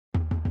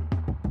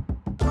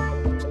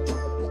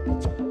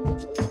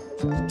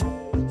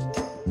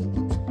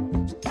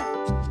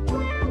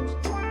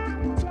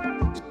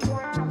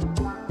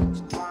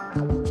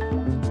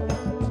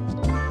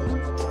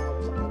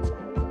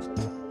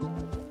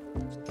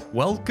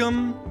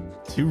Welcome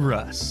to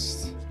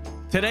Rust.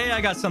 Today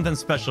I got something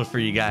special for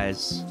you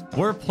guys.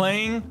 We're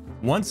playing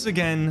once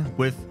again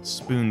with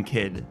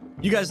spoonkid.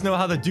 You guys know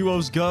how the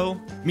duos go.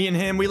 Me and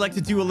him, we like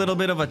to do a little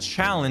bit of a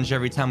challenge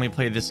every time we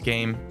play this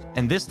game.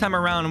 And this time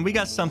around, we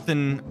got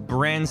something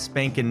brand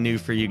spanking new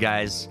for you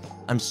guys.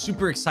 I'm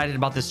super excited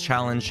about this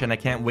challenge and I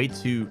can't wait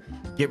to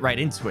get right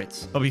into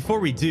it. But before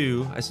we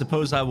do, I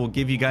suppose I will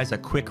give you guys a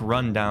quick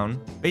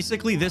rundown.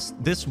 Basically,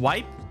 this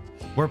wipe,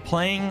 we're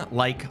playing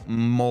like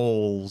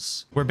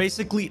moles. We're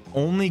basically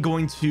only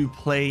going to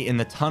play in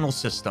the tunnel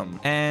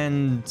system.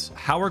 And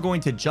how we're going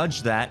to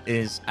judge that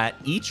is at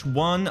each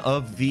one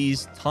of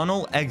these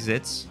tunnel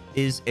exits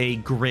is a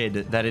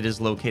grid that it is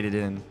located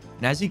in.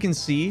 And as you can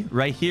see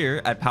right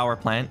here at power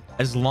plant,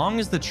 as long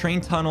as the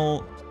train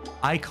tunnel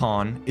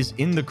icon is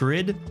in the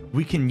grid,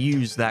 we can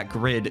use that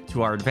grid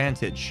to our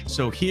advantage.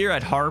 So here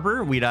at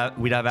harbor, we'd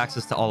have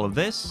access to all of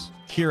this.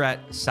 Here at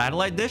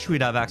satellite dish,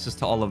 we'd have access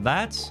to all of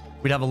that.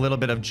 We'd have a little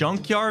bit of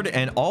junkyard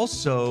and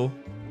also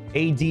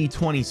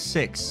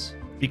AD26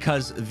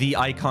 because the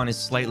icon is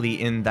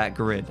slightly in that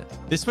grid.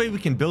 This way we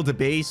can build a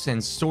base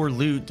and store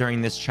loot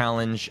during this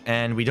challenge,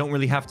 and we don't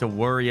really have to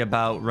worry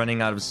about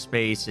running out of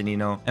space,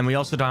 and we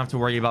also don't have to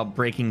worry about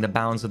breaking the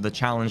bounds of the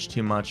challenge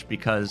too much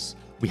because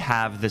we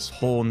have this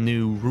whole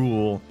new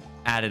rule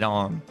added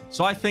on.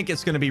 So I think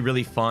it's going to be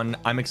really fun.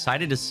 I'm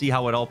excited to see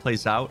how it all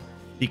plays out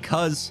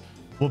because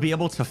we'll be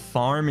able to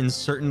farm in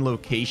certain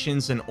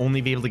locations and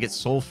only be able to get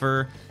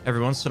sulfur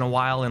every once in a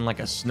while in like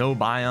a snow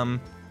biome.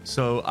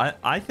 So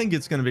I think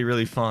it's going to be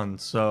really fun.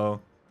 So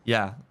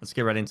yeah, let's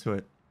get right into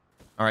it.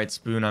 All right,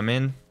 Spoon, I'm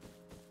in.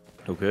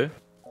 Okay.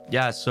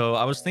 Yeah, so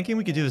I was thinking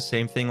we could do the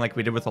same thing like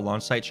we did with the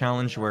launch site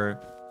challenge where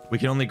we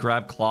can only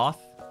grab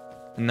cloth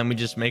and then we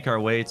just make our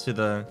way to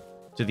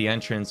the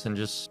entrance and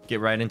just get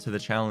right into the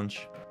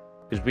challenge.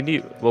 Because we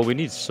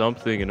need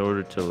something in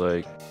order to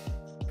like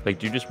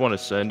do you just want to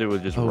send it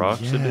with just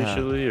rocks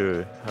initially,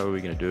 or how are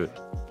we gonna do it?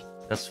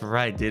 That's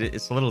right, dude.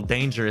 It's a little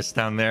dangerous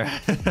down there.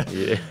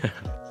 Yeah.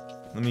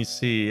 Let me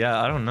see.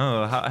 Yeah, I don't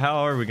know.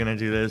 How are we gonna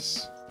do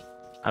this?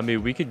 I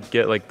mean, we could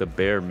get like the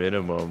bare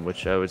minimum,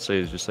 which I would say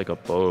is just like a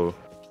bow.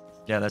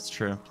 Yeah, that's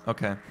true.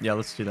 Okay. Yeah,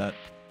 let's do that.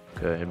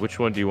 Okay. And which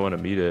one do you want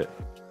to meet at?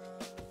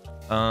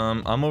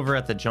 I'm over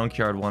at the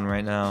junkyard one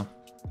right now.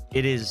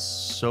 It is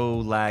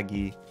so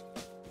laggy.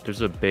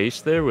 There's a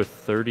base there with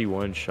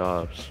 31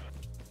 shops.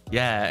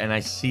 Yeah, and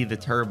I see the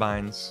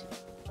turbines.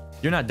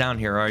 You're not down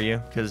here, are you?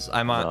 Because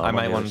I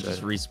might want to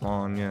just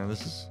respawn. Yeah,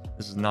 this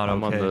is not okay.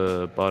 I'm on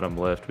the bottom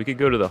left. We could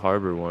go to the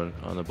harbor one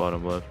on the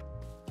bottom left.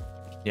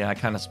 Yeah, I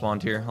kind of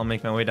spawned here. I'll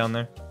make my way down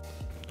there.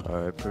 All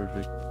right,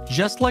 perfect.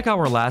 Just like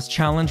our last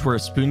challenge where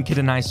spoonkid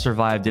and I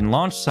survived in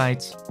launch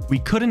sites, we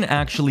couldn't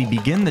actually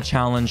begin the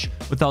challenge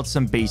without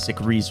some basic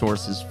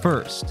resources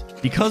first.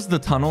 Because the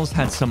tunnels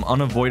had some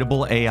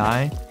unavoidable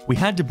AI, we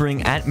had to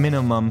bring at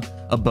minimum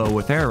a bow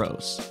with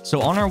arrows. So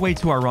on our way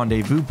to our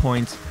rendezvous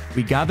point,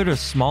 we gathered a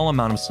small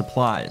amount of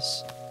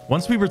supplies.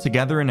 Once we were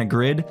together in a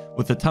grid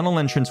with the tunnel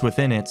entrance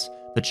within it,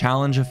 the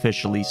challenge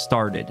officially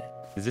started.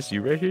 Is this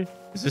you right here?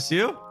 Is this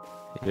you?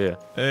 Yeah.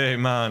 Hey,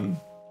 man.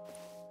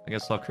 I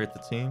guess I'll create the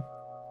team.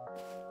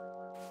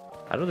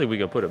 I don't think we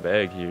can put a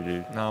bag here,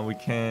 dude. No, we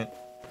can't.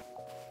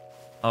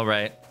 All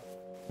right.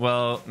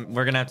 Well,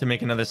 we're going to have to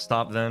make another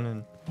stop then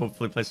and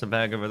hopefully place a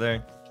bag over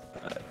there.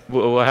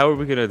 Well, how are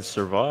we going to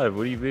survive?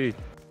 What do you mean?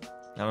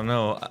 I don't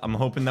know. I'm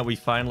hoping that we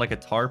find like a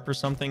tarp or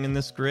something in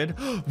this grid.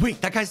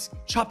 Wait, that guy's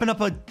chopping up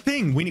a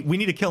thing. We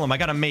need to kill him. I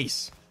got a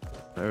mace.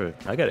 All right.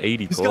 I got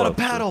 80 He's got a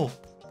paddle.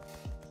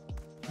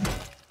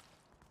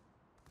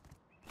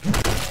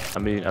 I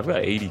mean, I've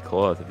got 80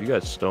 cloth. If you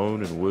got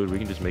stone and wood, we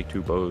can just make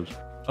 2 bows.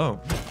 Oh,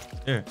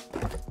 here.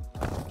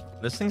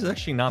 This thing's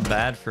actually not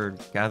bad for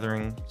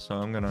gathering, so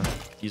I'm gonna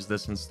use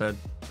this instead.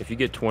 If you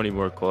get 20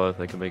 more cloth,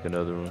 I can make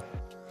another one.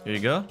 Here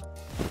you go.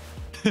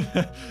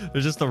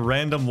 There's just a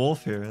random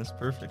wolf here. That's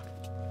perfect.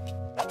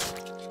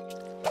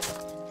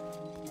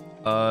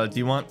 Do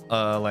you want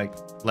like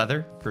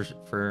leather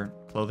for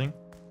clothing?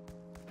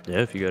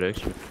 Yeah, if you got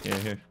extra. Yeah,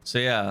 here. So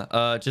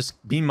yeah,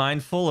 just be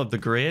mindful of the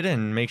grid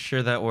and make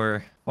sure that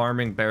we're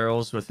farming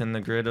barrels within the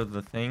grid of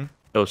the thing.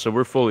 Oh, so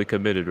we're fully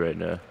committed right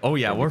now. Oh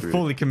yeah, we're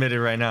fully committed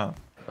right now.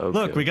 Okay,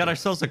 Look, we got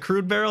ourselves a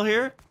crude barrel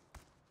here.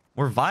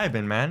 We're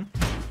vibing, man.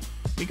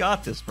 We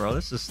got this, bro.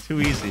 This is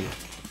too easy.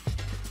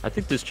 I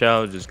think this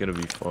challenge is gonna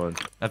be fun.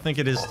 I think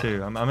it is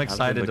too. I'm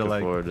excited to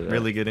like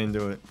really get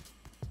into it.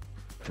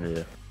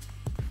 Yeah.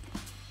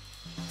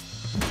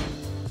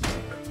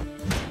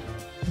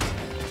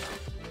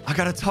 I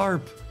got a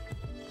tarp.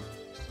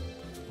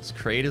 This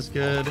crate is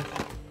good.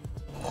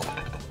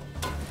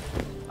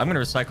 I'm gonna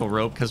recycle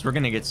rope because we're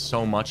gonna get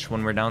so much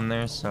when we're down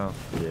there. So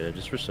yeah,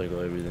 just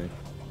recycle everything.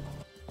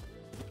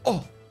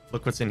 Oh,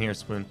 look what's in here,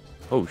 Spoon.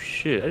 Oh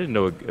shit! I didn't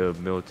know a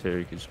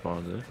military could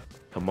spawn there.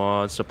 Come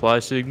on, supply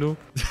signal.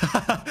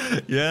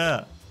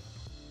 Yeah.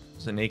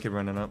 There's a naked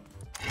running up.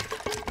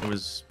 It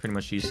was pretty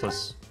much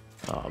useless.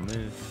 Oh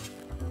man.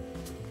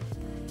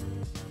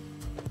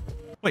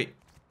 Wait,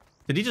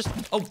 did he just?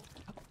 Oh,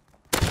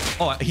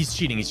 he's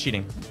cheating.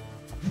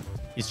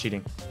 He's He's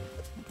cheating.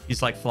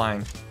 He's like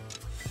flying.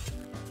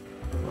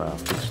 Wow,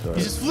 good start.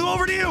 He just flew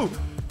over to you.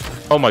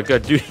 Oh my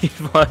god, dude, he's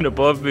flying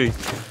above me.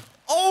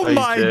 Oh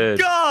my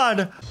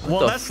god.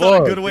 Well, that's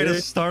not a good way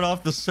to start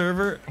off the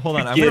server. Hold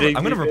on. I'm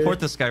gonna report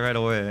this guy right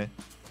away.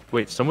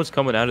 Wait, someone's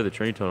coming out of the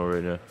train tunnel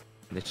right now.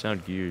 They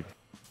sound geared.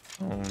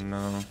 Oh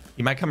no.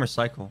 He might come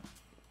recycle.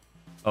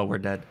 Oh, we're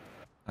dead.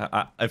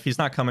 If he's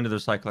not coming to the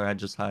recycler, I'd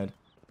just hide.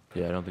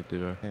 Yeah, I don't think they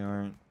are. They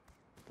aren't.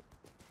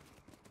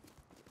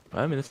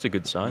 I mean, that's a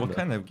good sign. What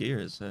kind of gear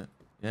is it?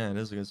 Yeah, it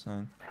is a good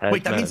sign. Hazmat.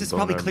 Wait, that means it's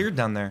probably cleared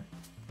down there.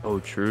 Oh,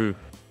 true.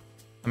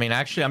 I mean,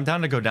 actually, I'm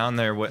down to go down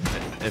there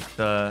if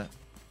the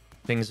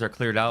things are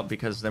cleared out,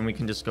 because then we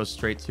can just go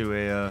straight to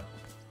a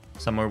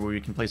somewhere where we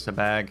can place a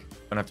bag.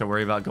 Don't have to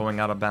worry about going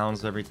out of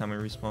bounds every time we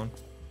respawn.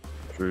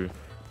 True.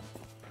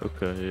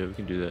 Okay, yeah, we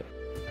can do that.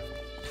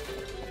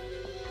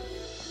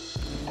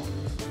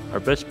 Our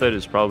best bet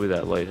is probably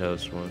that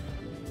lighthouse one.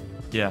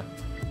 Yeah.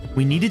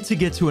 We needed to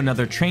get to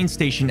another train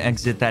station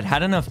exit that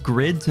had enough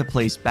grid to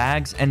place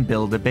bags and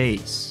build a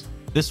base.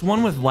 This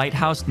one with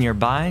lighthouse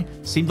nearby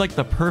seemed like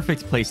the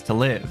perfect place to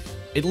live.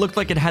 It looked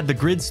like it had the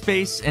grid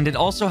space, and it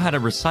also had a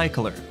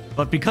recycler.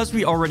 But because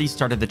we already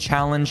started the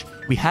challenge,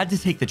 we had to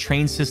take the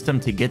train system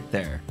to get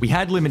there. We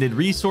had limited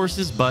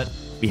resources, but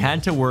we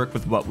had to work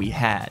with what we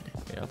had.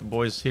 Yeah, the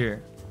boys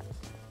here.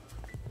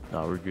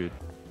 No, we're good.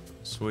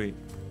 Sweet.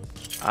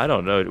 I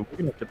don't know. We're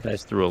gonna have to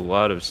pass through a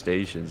lot of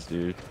stations,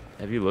 dude.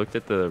 Have you looked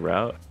at the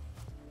route?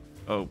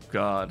 Oh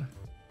god.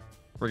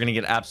 We're gonna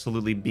get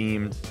absolutely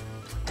beamed.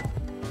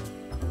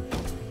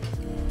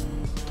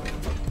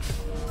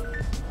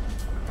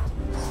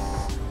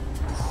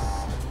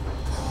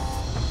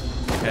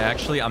 Okay,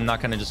 actually, I'm not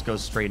gonna just go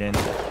straight in.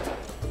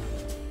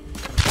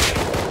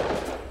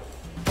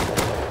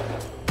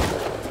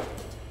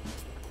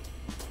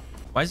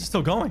 Why is he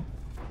still going?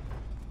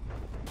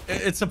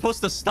 It's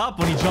supposed to stop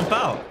when you jump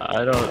out.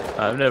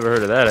 I've never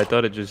heard of that. I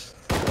thought it just...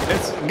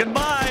 It's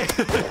goodbye.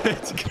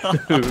 It's gone.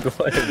 Dude,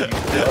 what have you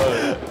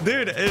done?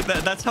 Dude,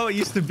 that's how it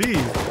used to be.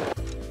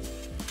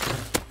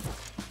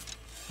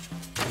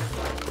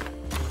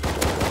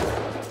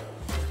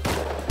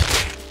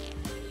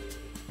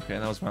 Okay,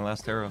 that was my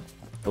last arrow.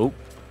 Oh,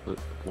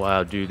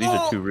 wow, dude, these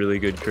are two really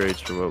good crates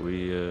for what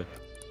we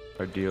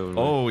are dealing with.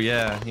 Oh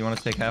yeah, you want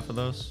to take half of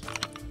those?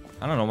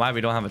 I don't know why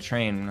we don't have a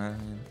train.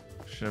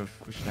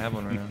 We should have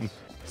one right now.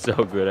 So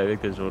good. I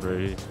think there's one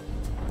right here.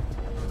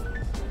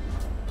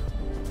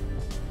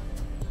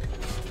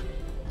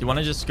 Do you want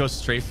to just go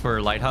straight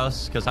for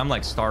lighthouse? Because I'm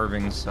like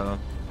starving, so.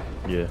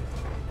 Yeah.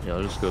 Yeah,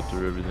 I'll just go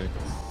through everything.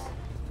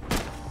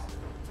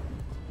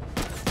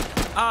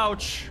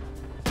 Ouch.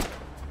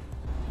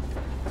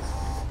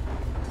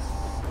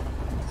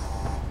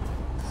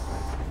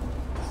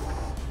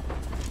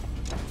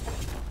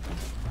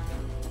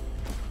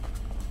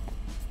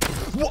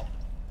 What?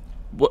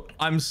 What?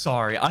 I'm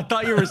sorry. I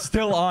thought you were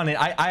still on it.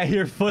 I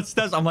hear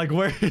footsteps. I'm like,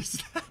 where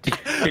is that?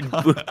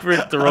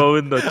 Blueprint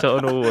throwing the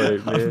tunnel away,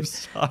 man. I'm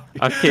sorry.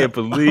 I can't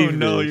believe Oh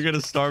no, this. you're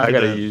gonna starve. I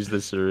gotta use the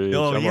syringe.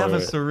 Yo, I'm you have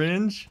alright. a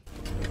syringe?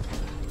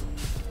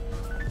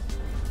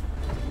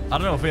 I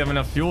don't know if we have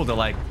enough fuel to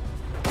like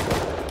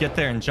get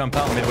there and jump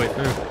out midway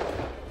through.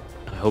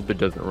 I hope it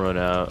doesn't run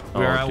out.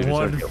 We're at dude, it's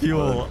one already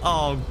fuel. one.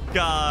 Oh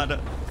god.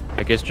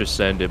 I guess just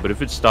send it, but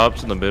if it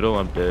stops in the middle,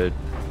 I'm dead.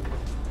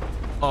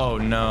 Oh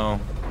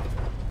no.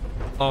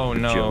 Oh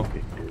no.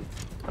 Joking, dude.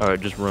 All right,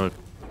 just run.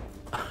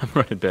 I'm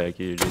running back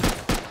here, dude.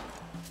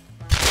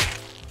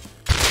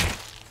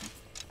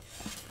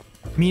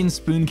 Me and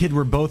Spoonkid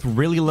were both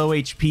really low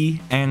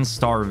HP and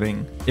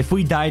starving. If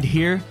we died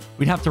here,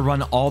 we'd have to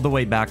run all the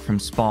way back from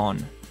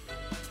spawn.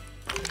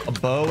 A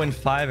bow and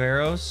 5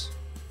 arrows.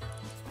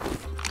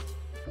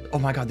 Oh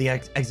my god, the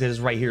exit is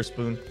right here,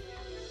 Spoon.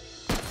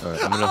 All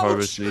right, I'm gonna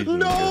harvest these.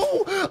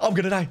 No! I'm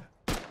gonna die.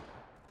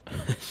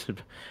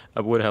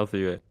 What health are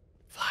you at?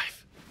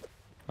 5.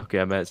 Okay,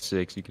 I'm at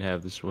 6. You can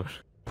have this one.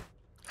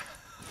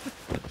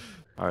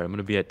 All right, I'm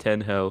gonna be at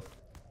 10 health.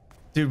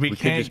 Dude, we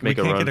can't just make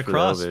a run get for the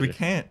across. We elevator.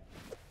 can't.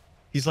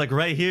 He's like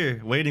right here,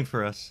 waiting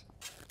for us.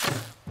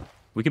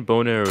 We can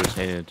bone arrow his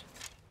hand.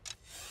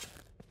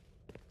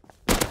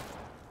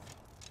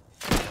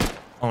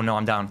 Oh no,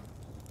 I'm down.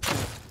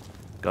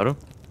 Got him?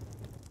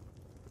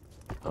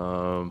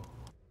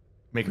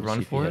 Make a Let's run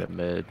see if he for had it? a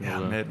med. Yeah,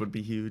 Hold on. med would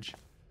be huge.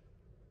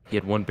 He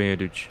had 1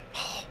 bandage.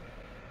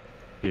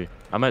 Here,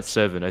 I'm at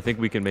 7. I think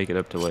we can make it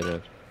up to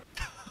Lighthouse.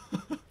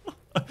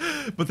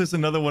 But there's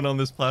another one on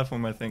this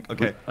platform, I think.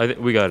 Okay. I think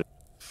we got it.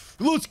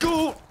 Let's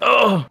go!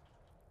 Oh!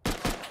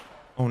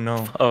 Oh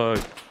no.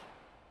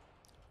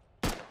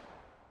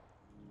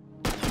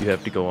 You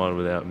have to go on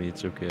without me.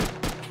 It's okay.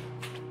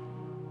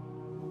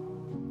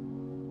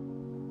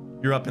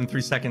 You're up in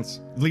 3 seconds.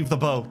 Leave the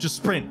bow. Just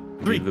sprint.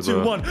 3, Leave the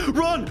 2, bow. 1.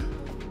 Run!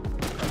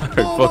 Alright,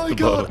 Oh fuck my the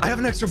god! bow. I have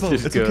an extra bow.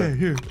 Just It's go. okay.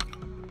 Here.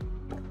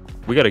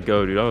 We gotta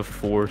go, dude. I'm at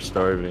 4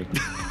 starving.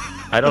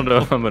 I don't know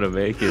if I'm gonna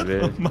make it,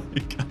 Oh man. my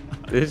god.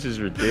 This is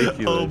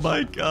ridiculous. Oh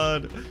my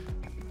god.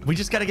 We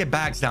just gotta get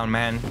bags down,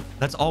 man.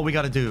 That's all we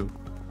gotta do.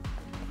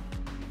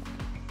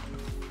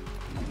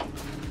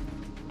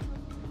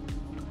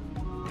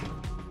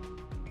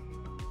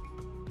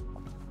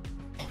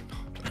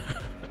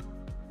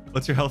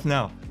 What's your health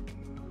now?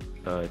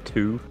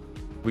 2.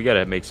 We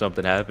gotta make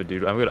something happen,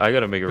 dude. I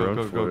gotta make a run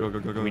for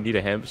it. Go. We need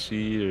a hemp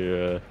seed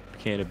or a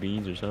can of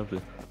beans or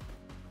something.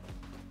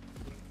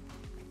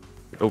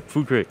 Oh,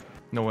 food crate.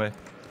 No way.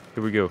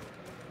 Here we go. Do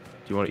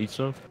you want to eat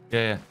some?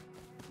 Yeah.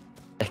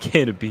 A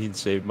can of beans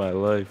saved my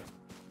life.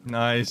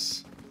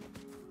 Nice.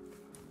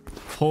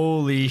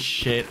 Holy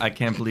shit. I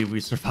can't believe we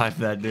survived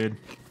that, dude.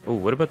 Oh,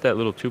 what about that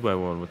little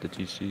 2x1 with the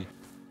TC?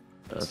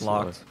 It's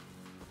locked.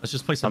 Let's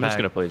just place it I'm back. just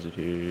gonna place it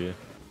here, yeah.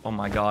 Oh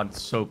my god,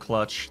 so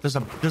clutch. There's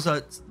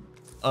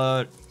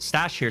a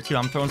stash here too.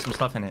 I'm throwing some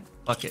stuff in it.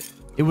 Fuck it.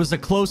 It was a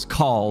close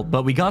call,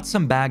 but we got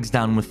some bags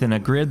down within a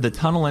grid the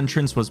tunnel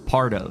entrance was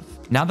part of.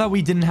 Now that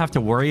we didn't have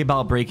to worry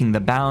about breaking the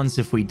bounds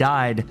if we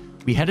died,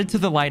 we headed to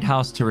the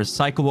lighthouse to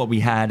recycle what we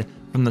had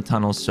from the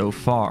tunnel so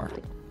far.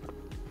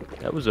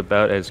 That was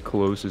about as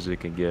close as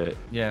it can get.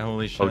 Yeah,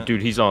 holy shit. Oh,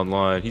 dude, he's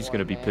online. He's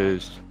gonna be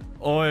pissed.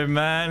 Oi,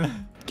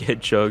 man.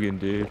 Get chugging,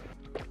 dude.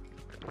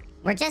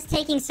 We're just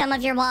taking some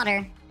of your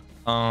water.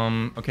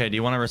 Okay, do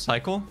you want to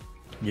recycle?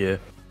 Yeah.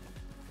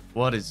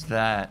 What is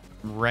that?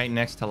 Right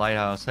next to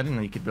lighthouse. I didn't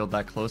know you could build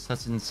that close.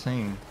 That's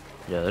insane.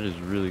 Yeah, that is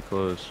really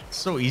close. It's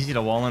so easy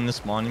to wall in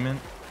this monument.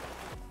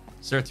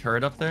 Is there a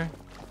turret up there?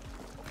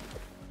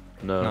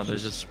 No,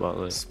 there's just a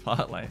spotlight.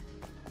 Spotlight.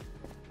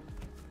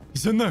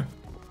 He's in there.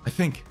 I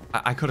think.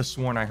 I could have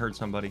sworn I heard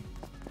somebody.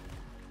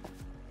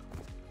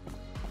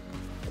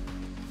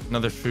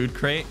 Another food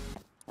crate.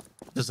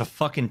 There's a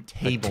fucking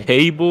table. A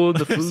table in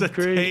the There's food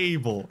crate? a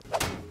table.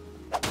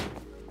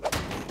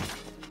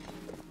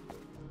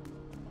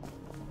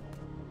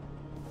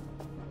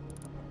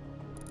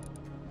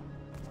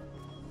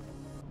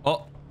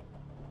 Oh.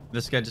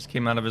 This guy just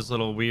came out of his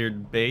little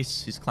weird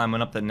base. He's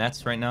climbing up the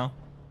nets right now.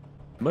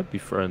 Might be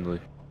friendly.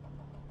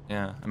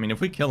 Yeah, I mean,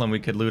 if we kill him, we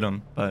could loot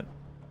him, but it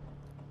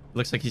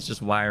looks like he's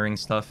just wiring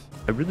stuff.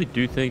 I really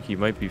do think he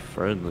might be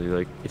friendly.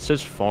 Like, it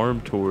says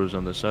farm tours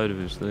on the side of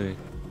his thing.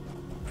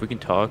 If we can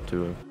talk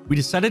to him. We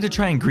decided to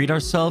try and greet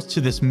ourselves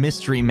to this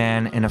mystery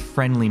man in a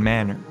friendly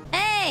manner.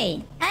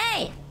 Hey!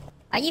 Hey!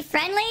 Are you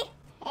friendly?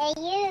 Hey,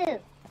 you!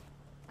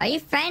 Are you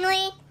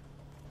friendly?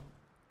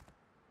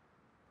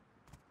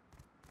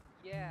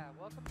 Yeah,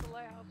 welcome to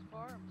Lighthouse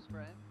Farms,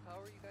 friends. How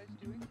are you guys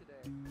doing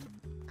today?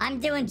 I'm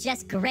doing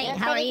just great. You're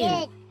How are pretty you?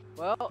 good.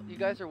 Well, you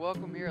guys are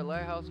welcome here at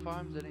Lighthouse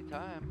Farms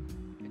anytime.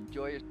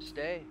 Enjoy your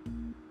stay.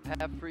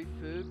 Have free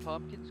food,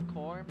 pumpkins,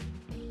 corn,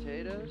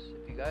 potatoes.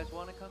 If you guys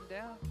want to come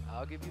down,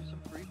 I'll give you some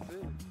free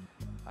food.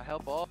 I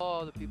help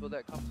all the people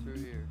that come through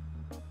here.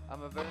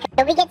 I'm a very...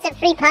 Can we get some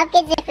free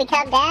pumpkins if we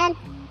come down?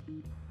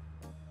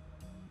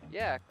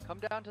 Yeah, come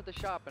down to the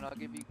shop and I'll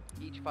give you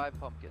each 5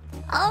 pumpkins.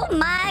 Oh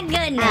my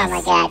goodness! Oh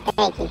my god,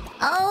 thank you.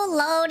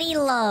 Oh lordy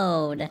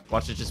load!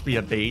 Watch it just be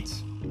a bait.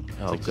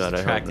 Oh, It's God, just I hope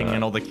attracting not.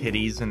 in all the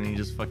kitties and then he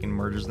just fucking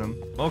murders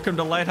them. Welcome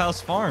to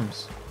Lighthouse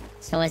Farms.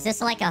 So is this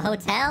like a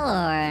hotel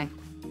or?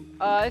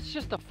 It's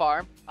just a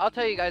farm. I'll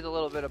tell you guys a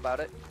little bit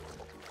about it.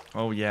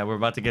 Oh yeah, we're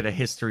about to get a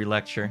history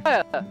lecture.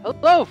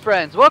 Hello,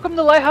 friends. Welcome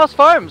to Lighthouse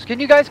Farms. Can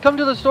you guys come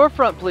to the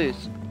storefront,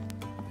 please?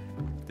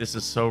 This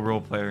is so role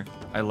player.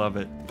 I love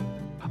it.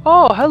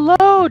 Oh,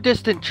 hello,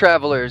 distant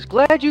travelers.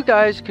 Glad you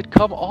guys could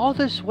come all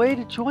this way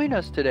to join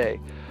us today.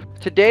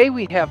 Today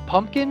we have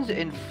pumpkins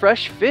and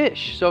fresh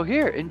fish. So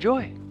here,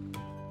 enjoy.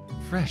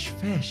 Fresh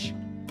fish.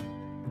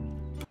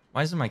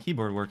 Why isn't my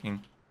keyboard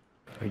working?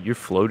 Oh, you're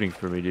floating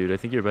for me, dude. I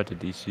think you're about to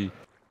DC.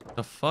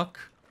 The fuck?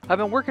 I've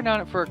been working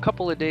on it for a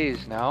couple of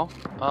days now.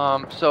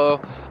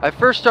 So I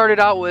first started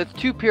out with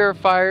 2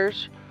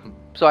 purifiers.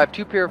 So I have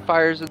 2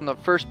 purifiers in the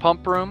first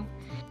pump room.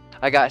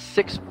 I got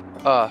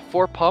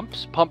 4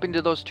 pumps pumping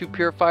to those 2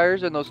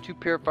 purifiers, and those 2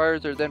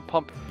 purifiers are then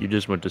pumping. You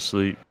just went to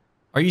sleep.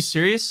 Are you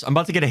serious? I'm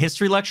about to get a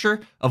history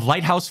lecture of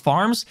Lighthouse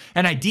Farms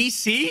and I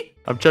DC?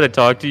 I'm trying to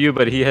talk to you,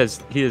 but he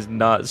has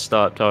not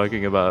stopped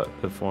talking about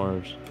the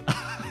farms.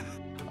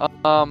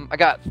 I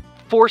got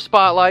 4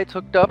 spotlights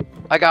hooked up.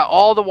 I got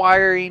all the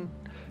wiring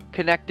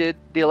connected,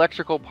 the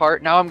electrical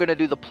part. Now I'm going to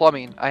do the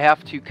plumbing. I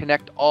have to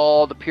connect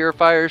all the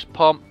purifiers,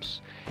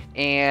 pumps,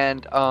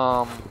 and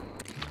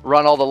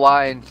run all the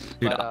lines.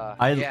 Dude, But,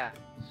 I yeah, so-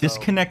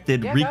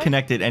 disconnected, Yeah, guys,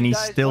 reconnected, and he's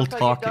guys, still once I get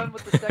done talking.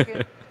 with the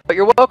second- But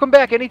you're welcome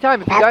back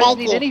anytime. If you Oh, guys thank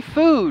need you. any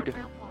food,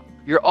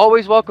 you're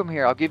always welcome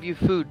here. I'll give you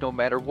food no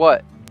matter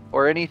what,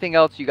 or anything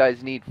else you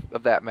guys need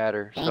of that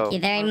matter. Thank So you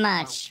very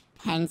much,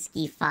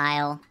 Penske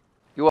file.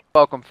 you're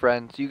welcome,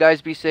 friends. You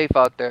guys be safe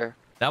out there.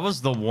 That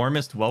was the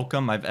warmest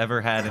welcome I've ever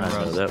had in I know,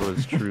 Rust. that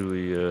was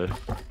truly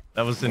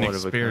That was an one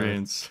of a kind.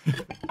 experience.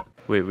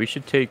 Wait, we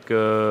should take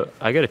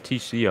I got a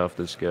TC off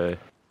this guy.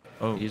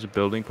 Oh, He's a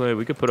building player.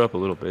 We could put up a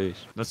little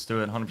base. let's do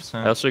it, I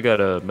 100%. also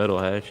got a metal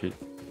hatchet.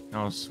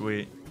 Oh,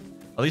 sweet.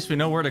 At least we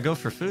know where to go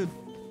for food.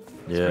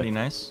 It's Yeah, pretty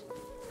nice.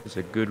 it's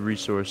a good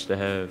resource to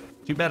have.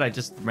 Too bad I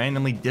just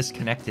randomly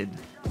disconnected.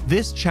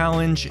 This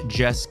challenge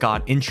just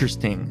got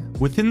interesting.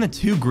 Within the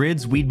 2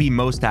 grids we'd be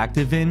most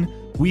active in,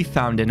 we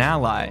found an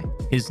ally.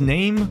 His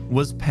name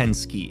was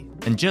Penske.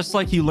 And just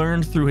like you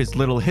learned through his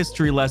little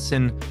history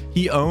lesson,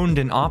 he owned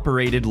and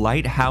operated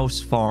Lighthouse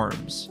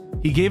Farms.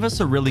 He gave us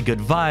a really good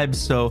vibe,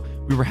 so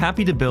we were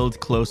happy to build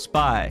close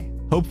by.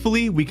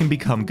 Hopefully, we can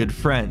become good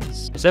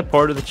friends. Is that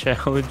part of the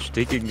challenge?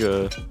 Taking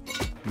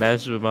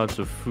massive amounts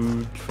of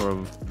food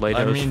from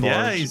lighthouse farms?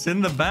 Yeah, he's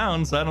in the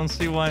bounds. I don't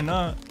see why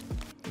not.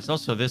 There's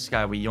also this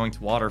guy we yoinked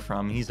water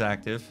from. He's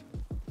active.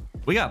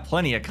 We got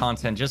plenty of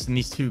content just in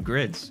these 2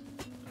 grids.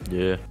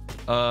 Yeah.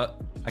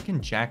 I can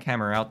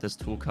jackhammer out this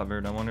tool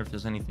cupboard. I wonder if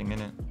there's anything in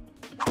it.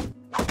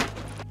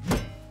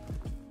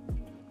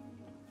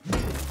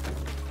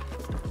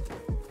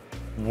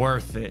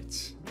 Worth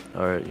it.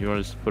 All right, you want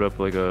us to put up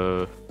like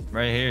a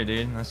Right here,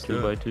 dude. Let's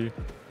do it. 2x2?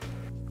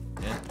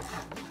 Yeah.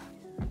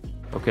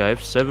 Okay, I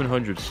have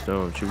 700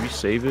 stone. Should we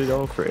save it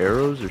all for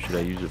arrows, or should I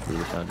use it for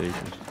the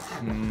foundations?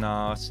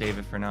 No, save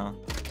it for now.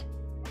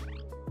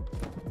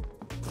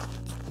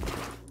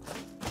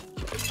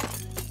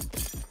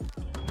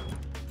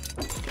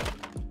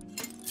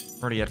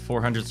 Already at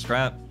 400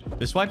 scrap.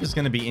 This wipe is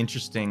going to be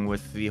interesting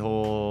with the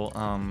whole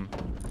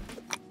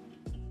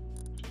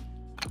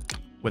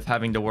with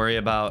having to worry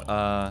about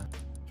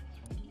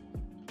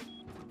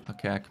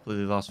okay, I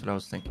completely lost what I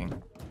was thinking.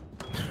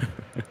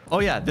 Oh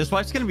yeah, this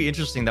wipe's going to be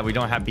interesting that we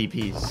don't have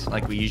BPs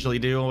like we usually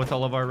do with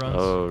all of our runs.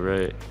 Oh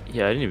right,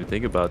 yeah, I didn't even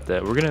think about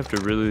that. We're gonna have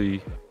to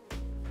really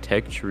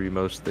tech tree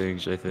most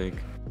things, I think.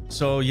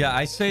 So yeah,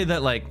 I say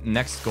that like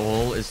next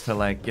goal is to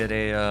like get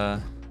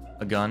a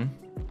gun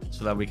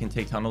so that we can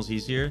take tunnels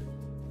easier,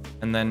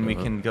 and then we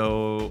can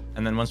go,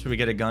 and then once we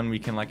get a gun we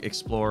can like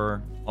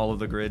explore all of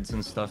the grids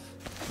and stuff.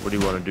 What do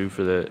you want to do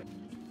for that?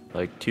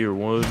 Like tier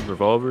 1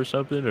 revolver or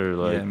something, or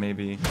like? Yeah,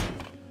 maybe.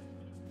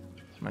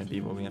 This might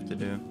be what we have to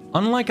do.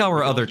 Unlike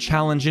our other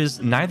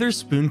challenges, neither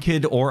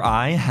Spoonkid or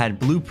I had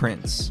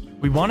blueprints.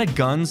 We wanted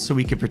guns so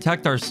we could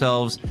protect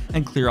ourselves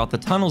and clear out the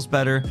tunnels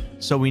better,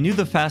 so we knew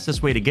the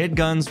fastest way to get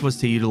guns was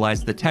to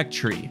utilize the tech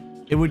tree.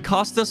 It would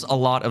cost us a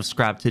lot of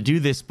scrap to do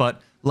this,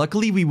 but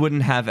luckily we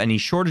wouldn't have any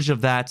shortage of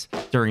that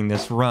during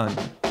this run.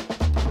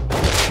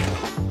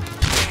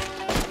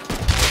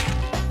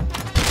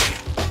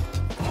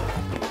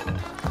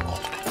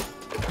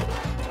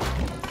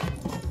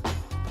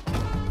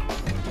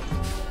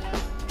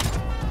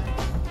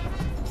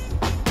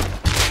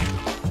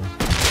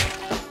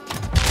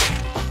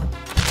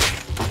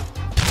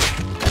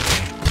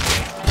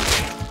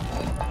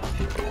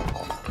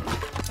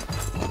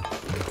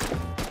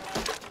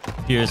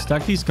 Here,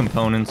 stack these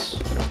components.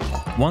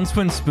 Once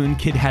when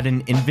Spoonkid had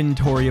an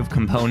inventory of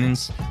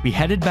components, we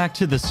headed back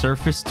to the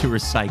surface to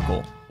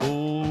recycle.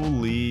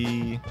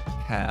 Holy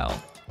cow.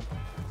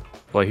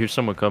 Well, I hear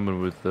someone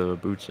coming with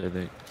boots, I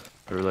think.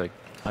 Or like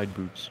hide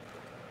boots.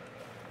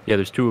 Yeah,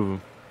 there's 2 of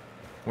them.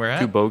 Where at?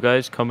 2 bow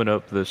guys coming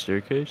up the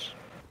staircase.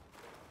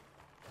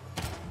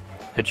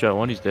 Headshot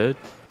 1, he's dead.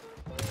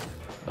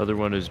 Other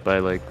one is by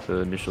like the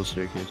initial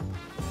staircase.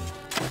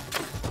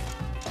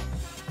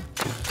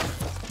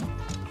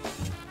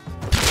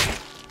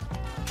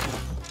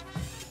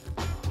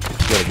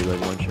 Gotta be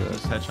like 1 shot.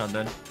 Just headshot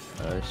dead.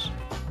 Nice.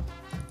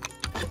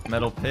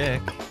 Metal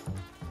pick.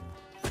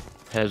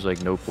 Has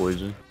like no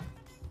poison.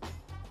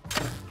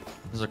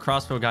 There's a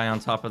crossbow guy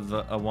on top of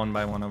the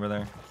 1x1 over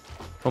there.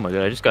 Oh my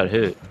god, I just got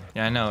hit.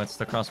 Yeah, I know. It's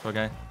the crossbow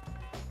guy.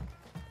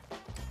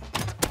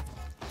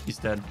 He's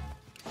dead.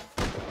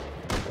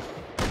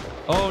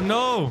 Oh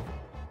no!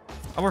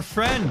 Our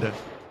friend!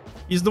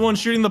 He's the one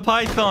shooting the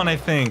python, I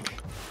think.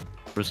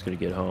 We're just gonna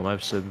get home. I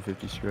have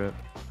 750 scrap.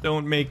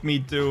 Don't make me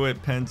do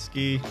it,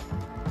 Penske.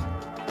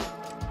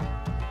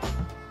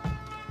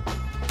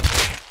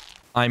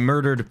 I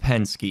murdered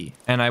Penske,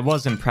 and I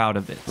wasn't proud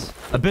of it.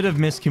 A bit of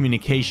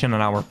miscommunication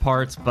on our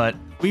part, but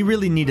we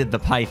really needed the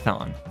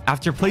python.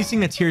 After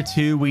placing a tier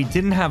 2, we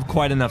didn't have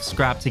quite enough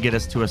scrap to get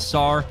us to a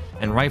SAR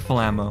and rifle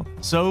ammo.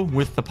 So,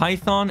 with the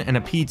python and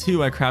a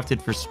P2 I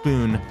crafted for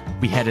Spoon,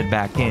 we headed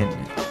back in.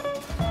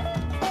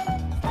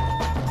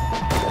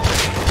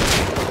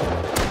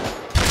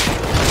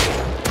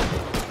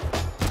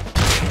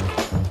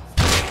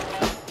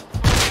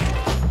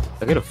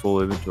 I got a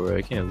full inventory.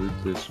 I can't loot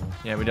this.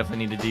 Yeah, we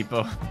definitely need a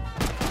depot.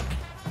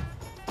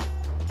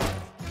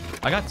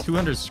 I got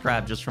 200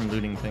 scrap just from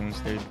looting things,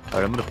 dude.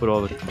 Alright, I'm gonna put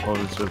all the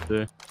components up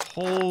there.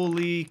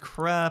 Holy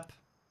crap.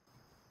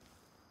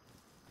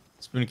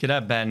 Spoonkid, I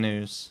have bad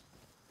news.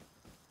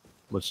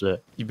 What's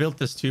that? You built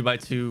this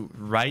 2x2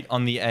 right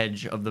on the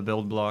edge of the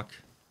build block.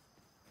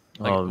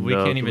 Like, Oh, we no.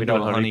 can't Can even we do a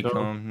not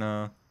honeycomb,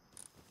 no.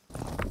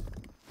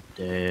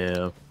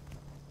 Damn.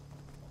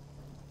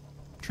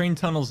 Train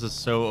tunnels is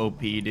so OP,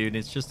 dude.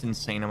 It's just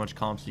insane how much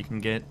comps you can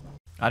get.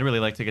 I'd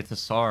really like to get to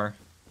SAR.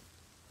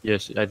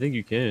 Yes, I think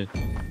you can.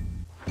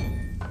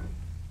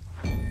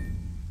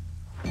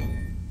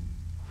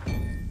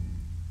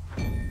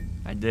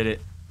 I did it.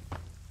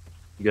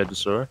 You got the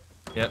SAR?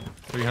 Yep,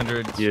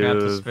 300 scrap Yeah.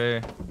 to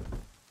spare.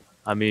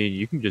 I mean,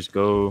 you can just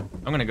go.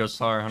 I'm gonna go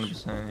SAR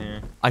 100%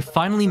 here. I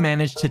finally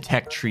managed to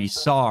tech tree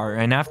SAR,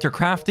 and after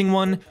crafting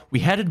one, we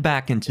headed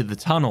back into the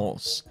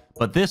tunnels.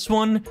 But this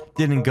one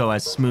didn't go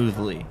as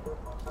smoothly.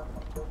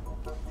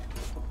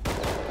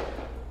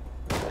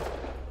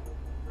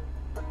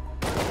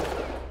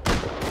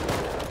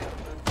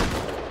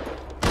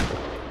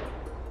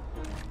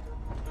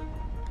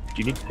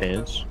 Do you need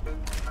pants?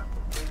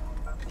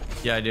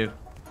 Yeah, I do.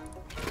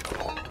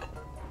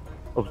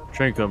 Oh,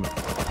 train coming.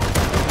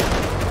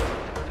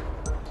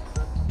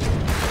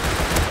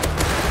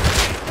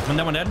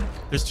 One dead.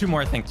 There's 2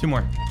 more, I think. 2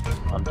 more.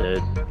 I'm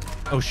dead.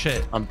 Oh,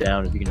 shit. I'm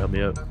down if you can help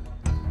me up.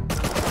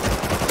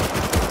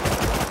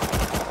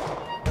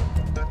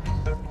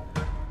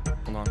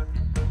 Hold on.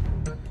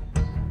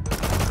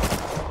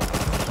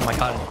 Oh my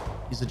god.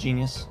 He's a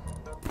genius.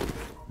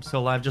 I'm still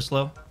alive, just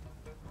low.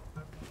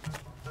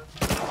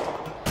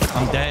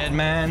 I'm dead,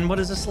 man. What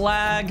is this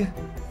lag?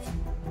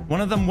 One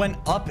of them went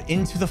up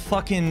into the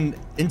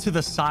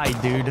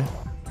side, dude.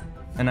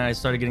 And I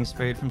started getting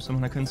sprayed from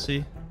someone I couldn't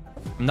see.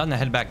 I'm done to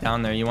head back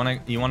down there. You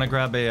wanna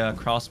grab a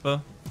crossbow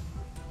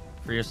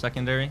for your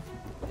secondary?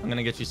 I'm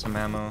gonna get you some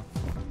ammo.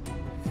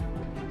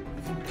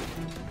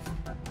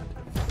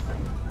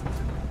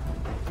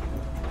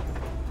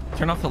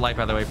 Turn off the light,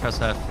 by the way.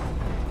 Press F.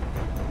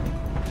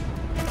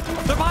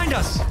 They're behind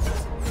us!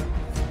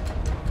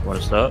 Want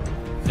to stop?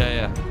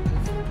 Yeah.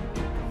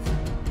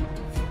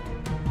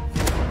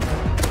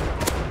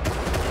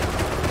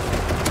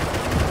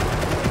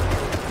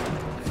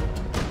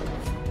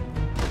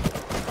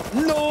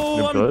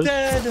 No, I'm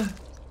dead.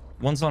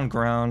 One's on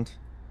ground.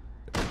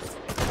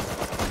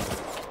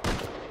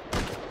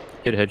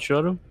 Hit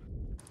headshot him?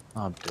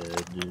 I'm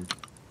dead, dude.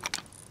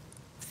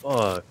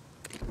 Fuck.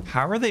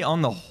 How are they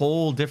on the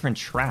whole different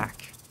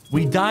track?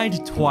 We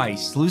died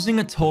twice, losing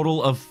a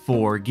total of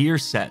 4 gear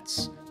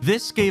sets.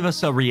 This gave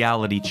us a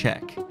reality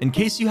check. In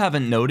case you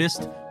haven't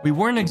noticed, we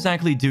weren't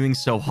exactly doing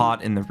so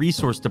hot in the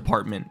resource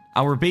department.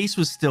 Our base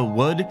was still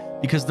wood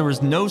because there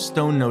was no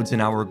stone nodes in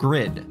our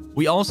grid.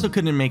 We also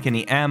couldn't make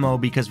any ammo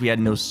because we had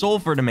no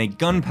sulfur to make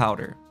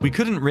gunpowder. We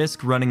couldn't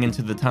risk running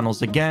into the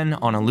tunnels again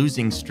on a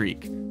losing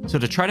streak. So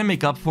to try to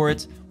make up for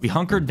it, we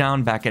hunkered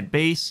down back at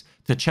base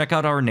to check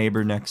out our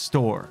neighbor next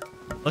door.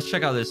 Let's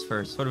check out this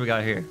first. What do we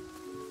got here?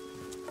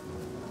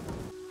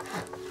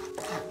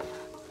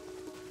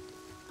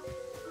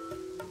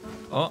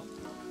 Oh,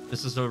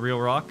 this is a real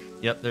rock.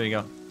 Yep, there you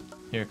go.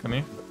 Here, come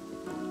here.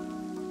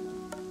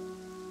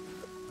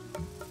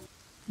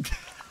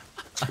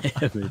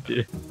 Damn it,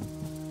 dude.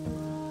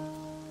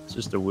 It's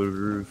just a wood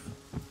roof.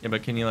 Yeah,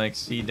 but can you like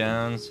see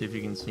down, see if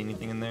you can see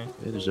anything in there?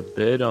 Yeah, there's a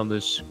bed on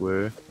this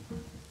square.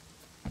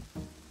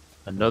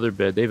 Another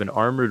bed. They have an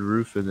armored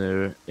roof in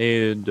there,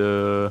 and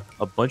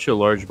a bunch of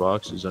large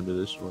boxes under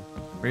this one.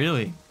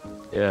 Really?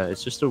 Yeah,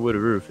 it's just a wood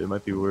roof. It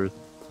might be worth.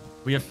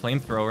 We have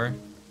flamethrower.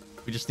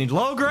 We just need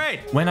low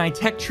grade. When I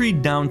tech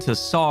treed down to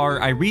SAR,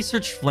 I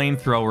researched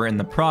flamethrower in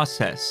the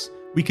process.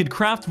 We could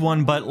craft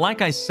one, but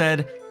like I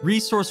said,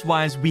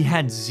 resource-wise, we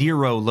had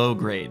 0 low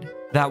grade.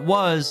 That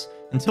was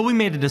until we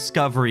made a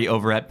discovery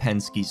over at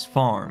Penske's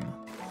farm.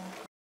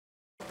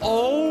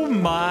 Oh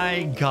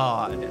my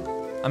god.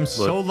 I'm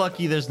so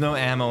lucky there's no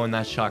ammo in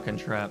that shotgun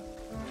trap.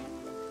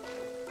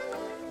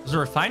 There's a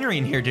refinery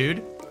in here,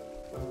 dude.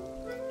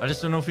 I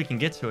just don't know if we can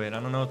get to it. I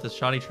don't know if the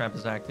shoddy trap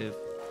is active.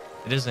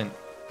 It isn't.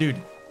 Dude,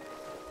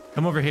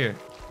 come over here.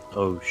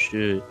 Oh,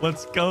 shit.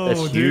 Let's go,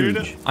 That's dude.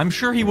 huge. I'm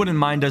sure he wouldn't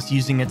mind us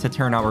using it to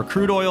turn our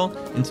crude oil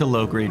into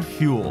low-grade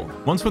fuel.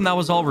 Once when that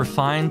was all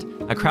refined,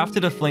 I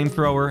crafted a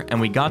flamethrower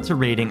and we got to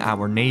raiding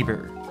our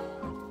neighbor.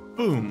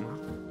 Boom.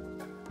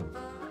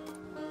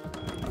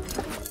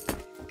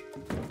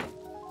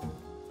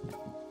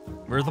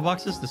 Where are the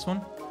boxes? This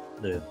one?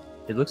 Yeah.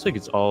 It looks like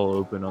it's all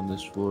open on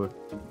this floor.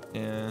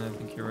 Yeah, I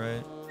think you're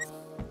right.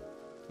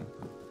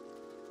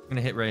 I'm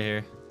gonna hit right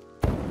here.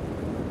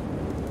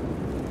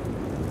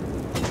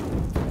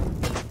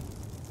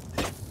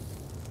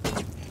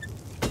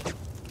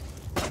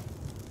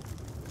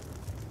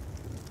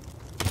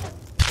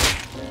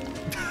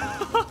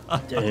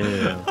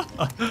 Damn.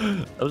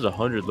 That was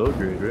 100 low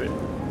grade, right?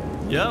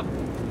 Yep.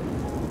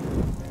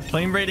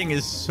 Flame rating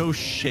is so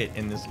shit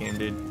in this game,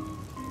 dude.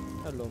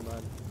 Hello,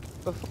 man.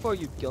 Before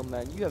you kill,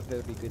 man, you have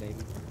very good aim.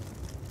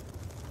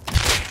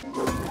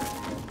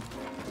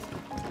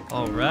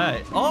 All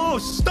right. Oh,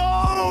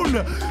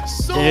 stone!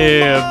 So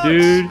Damn, much!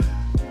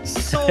 dude.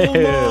 So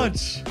Damn.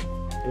 much!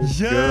 Let's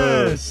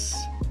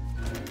Yes!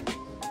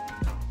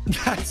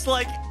 That's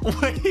like,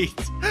 wait,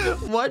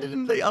 why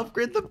didn't they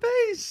upgrade the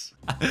base?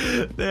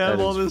 They have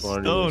all this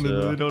stone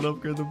and they don't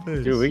upgrade the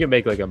base. Dude, we can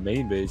make like a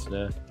main base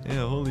now.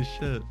 Yeah, holy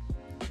shit.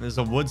 There's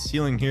a wood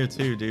ceiling here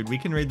too, dude. We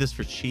can raid this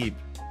for cheap.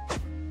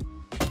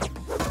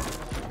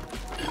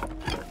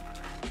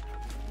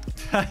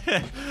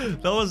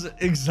 That was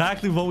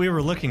exactly what we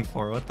were looking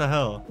for. What the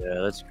hell?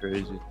 Yeah, that's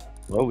crazy.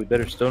 Well, we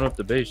better stone up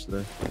the base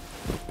then.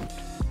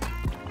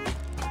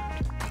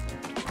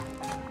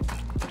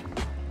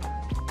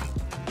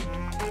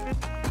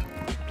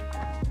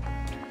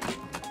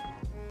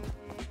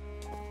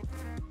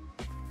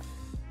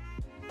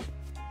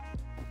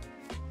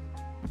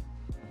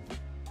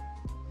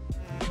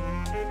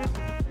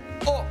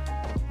 Oh!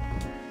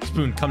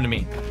 Spoon, come to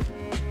me.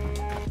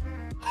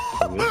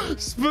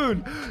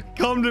 Spoon,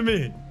 come to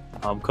me.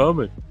 I'm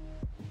coming.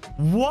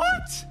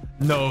 What?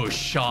 No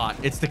shot.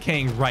 It's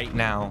decaying right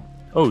now.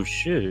 Oh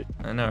shit.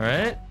 I know,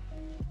 right?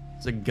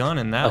 It's a gun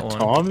in that one.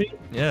 Tommy?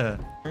 Yeah.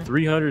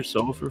 300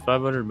 sulfur,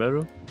 500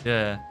 metal?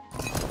 Yeah.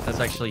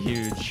 That's actually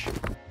huge.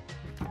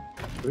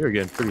 We are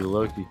getting pretty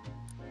lucky.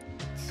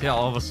 Yeah,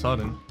 all of a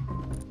sudden.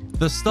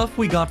 The stuff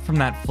we got from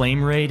that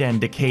flame raid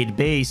and decayed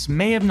base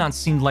may have not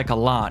seemed like a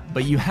lot,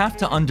 but you have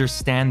to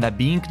understand that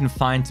being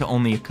confined to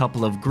only a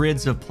couple of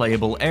grids of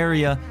playable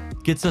area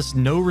gets us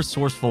no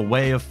resourceful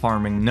way of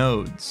farming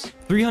nodes.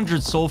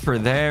 300 sulfur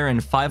there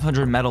and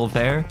 500 metal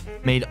there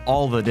made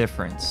all the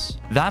difference.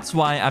 That's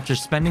why after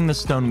spending the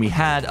stone we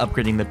had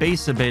upgrading the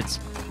base a bit,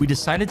 we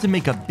decided to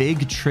make a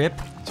big trip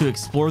to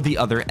explore the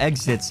other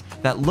exits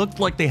that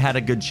looked like they had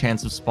a good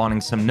chance of spawning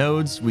some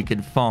nodes we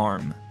could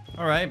farm.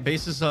 All right,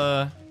 base is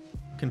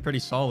looking pretty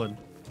solid.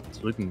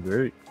 It's looking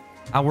great.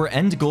 Our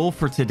end goal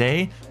for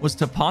today was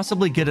to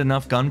possibly get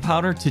enough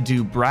gunpowder to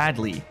do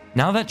Bradley.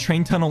 Now that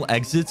train tunnel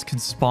exits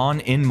could spawn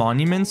in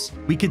monuments,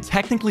 we could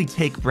technically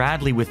take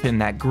Bradley within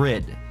that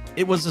grid.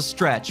 It was a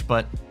stretch,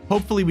 but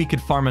hopefully we could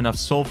farm enough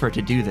sulfur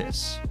to do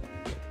this.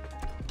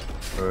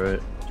 Alright.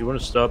 Do you want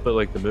to stop at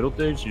like the middle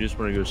stage? Or you just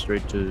want to go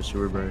straight to the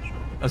sewer branch?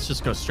 Let's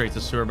just go straight to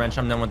sewer bench.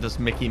 I'm done with this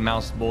Mickey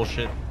Mouse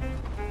bullshit.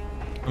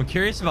 I'm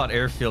curious about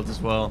airfield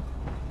as well.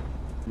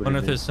 I wonder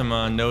if there's some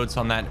nodes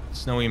on that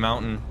snowy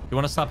mountain. You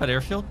want to stop at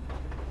airfield?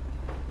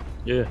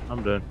 Yeah,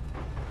 I'm done.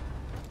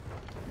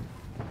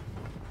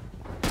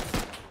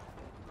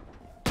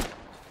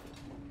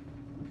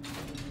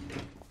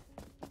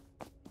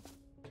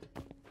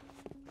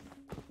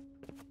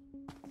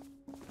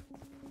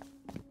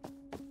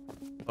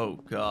 Oh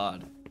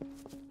god.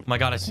 Oh my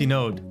god, I see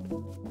node.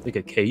 Like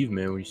a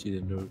caveman when you see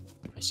the node.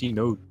 I see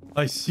node.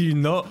 I see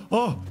no.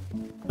 Oh,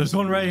 there's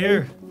one right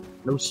here.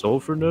 No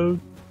sulfur node?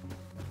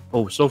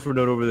 Oh, sulfur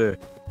node over there.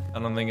 I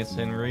don't think it's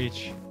in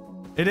reach.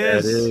 It Yeah,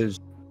 is. it is.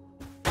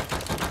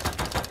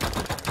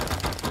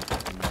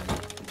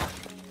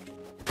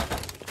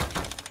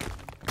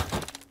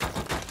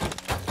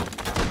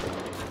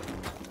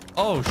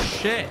 Oh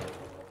shit.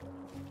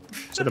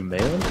 Is it a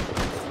man?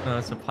 No,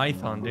 it's a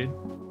python, dude.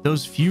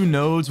 Those few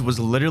nodes was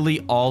literally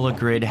all a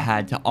grid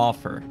had to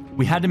offer.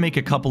 We had to make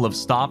a couple of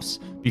stops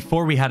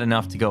before we had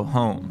enough to go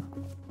home.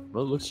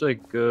 Well, it looks like,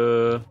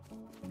 yeah,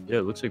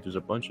 it looks like there's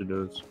a bunch of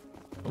nodes.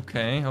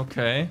 Okay,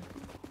 okay.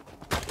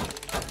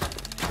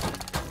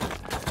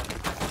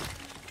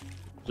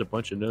 There's a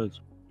bunch of nodes.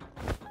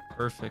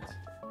 Perfect.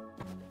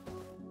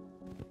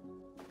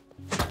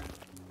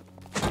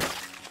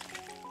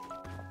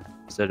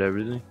 Is that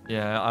everything?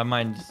 Yeah, I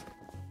mined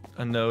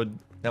a node.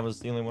 That was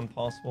the only one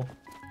possible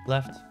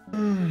left.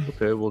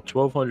 Okay, well,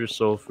 1200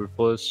 sulfur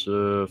plus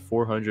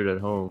 400 at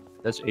home.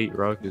 That's 8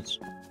 rockets.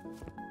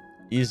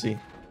 Easy.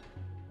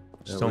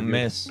 Just we're don't good.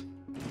 miss.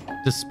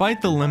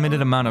 Despite the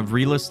limited amount of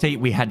real estate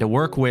we had to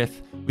work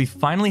with, we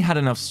finally had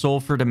enough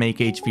sulfur to make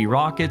HV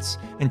rockets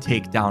and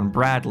take down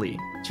Bradley.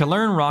 To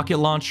learn rocket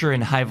launcher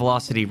and high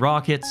velocity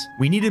rockets,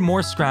 we needed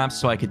more scraps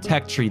so I could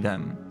tech tree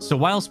them. So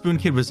while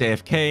Spoonkid was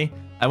AFK,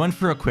 I went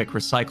for a quick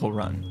recycle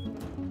run.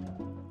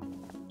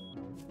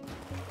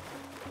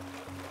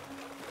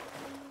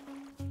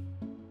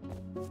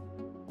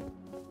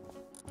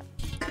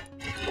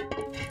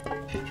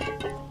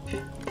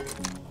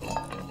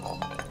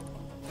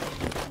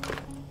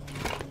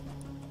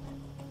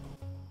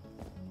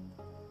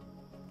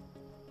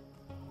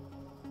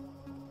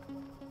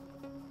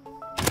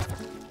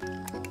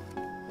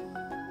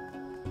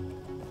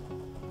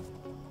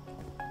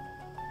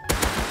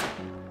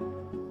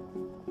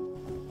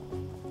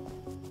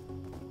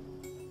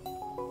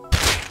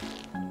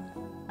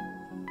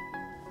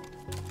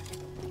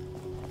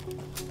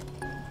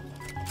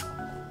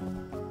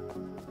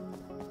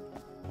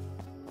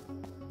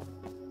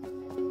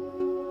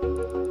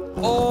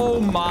 Oh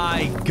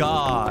my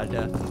god.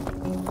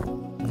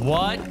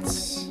 What?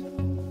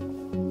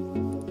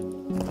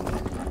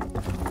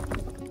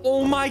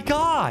 Oh my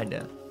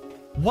god.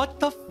 What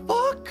the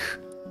fuck?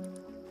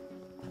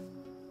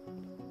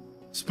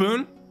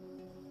 Spoon?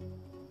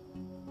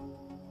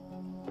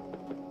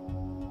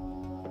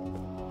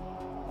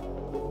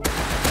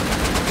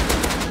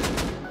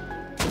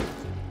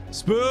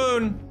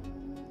 Spoon!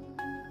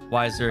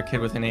 Why is there a kid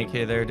with an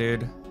AK there,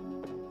 dude?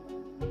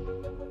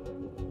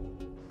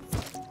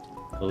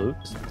 Hello?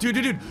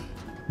 Dude.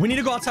 We need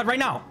to go outside right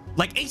now.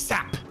 Like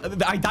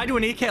ASAP. I died to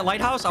an AK at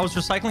Lighthouse. I was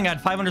recycling. I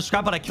had 500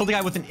 scrap, but I killed a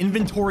guy with an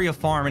inventory of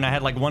farm, and I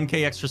had like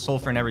 1k extra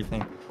sulfur and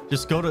everything.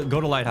 Just go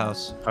to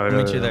Lighthouse. All right,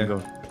 I'll meet you there.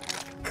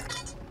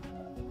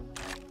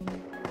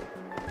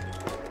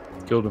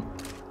 Killed him.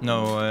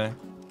 No way.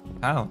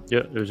 How?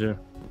 Yeah, there's him.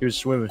 He was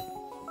swimming.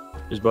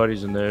 His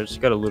body's in there. It's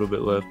got a little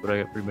bit left, but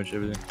I got pretty much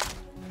everything.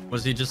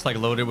 Was he just like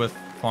loaded with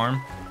farm?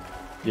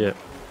 Yeah.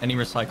 Any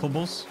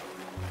recyclables?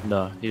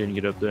 Nah, he didn't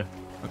get up there.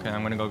 Okay,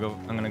 I'm gonna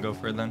go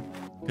for it then.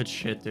 Good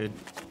shit, dude.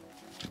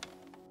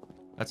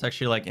 That's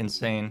actually like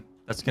insane.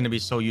 That's gonna be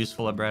so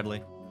useful at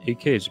Bradley.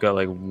 AK's got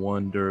like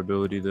 1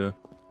 durability though.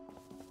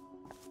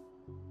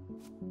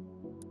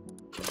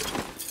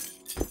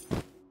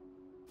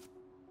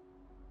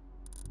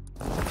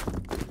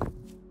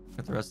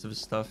 Got the rest of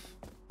his stuff.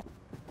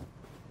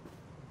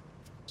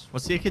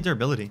 What's the AK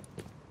durability?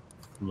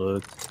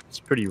 Look, it's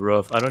pretty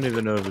rough. I don't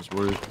even know if it's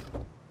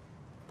worth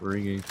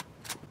bringing.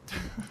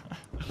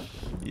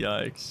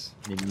 Yikes.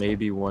 I mean,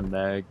 maybe one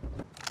mag.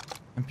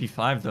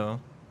 MP5 though.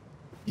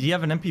 Did you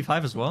have an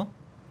MP5 as well?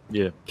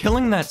 Yeah.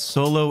 Killing that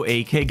solo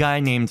AK guy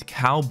named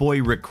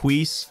Cowboy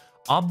Requise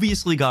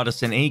obviously got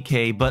us an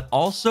AK, but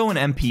also an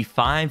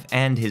MP5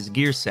 and his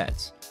gear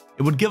sets.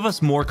 It would give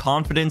us more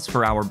confidence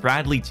for our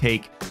Bradley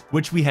take,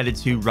 which we headed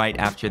to right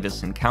after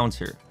this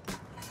encounter.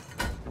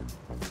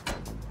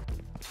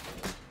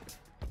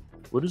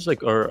 What is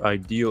like our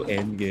ideal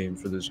end game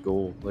for this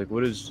goal? Like,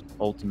 what is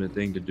ultimate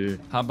thing to do?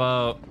 How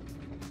about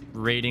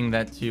raiding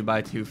that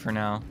 2x2 for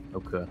now?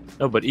 Okay.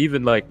 No, but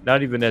even like,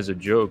 not even as a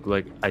joke,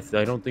 like I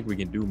don't think we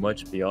can do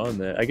much beyond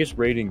that. I guess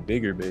raiding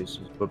bigger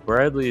bases, but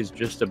Bradley is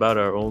just about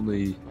our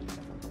only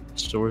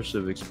source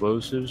of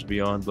explosives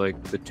beyond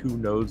like the 2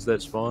 nodes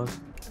that spawn.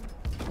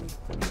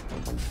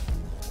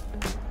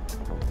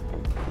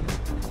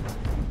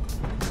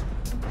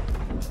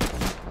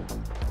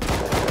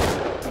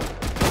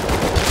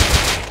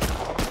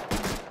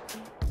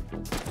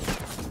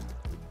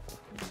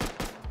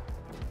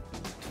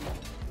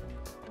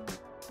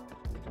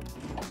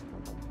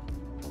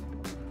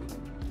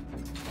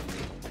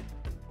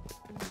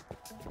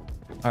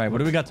 All right, what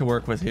do we got to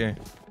work with here?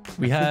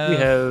 We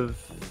have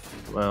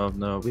Well,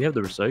 no, we have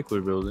the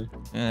recycler building.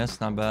 Yeah,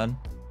 that's not bad.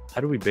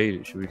 How do we bait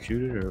it? Should we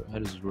shoot it, or how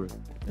does this work?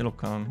 It'll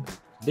come.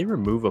 Did they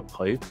remove a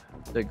pipe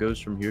that goes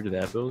from here to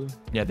that building?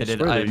 Yeah, they did.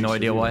 swear I there have no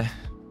used to idea be why. one.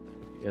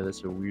 Yeah,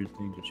 that's a weird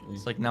thing to change.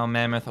 It's like now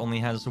Mammoth only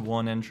has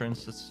one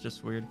entrance. It's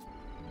just weird.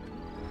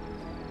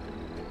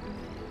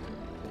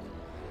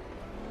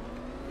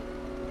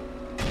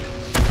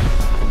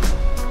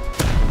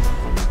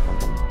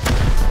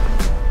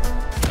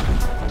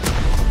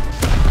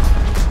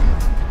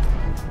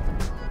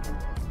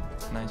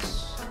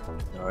 Nice.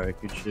 Alright,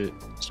 good shit.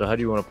 So how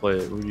do you want to play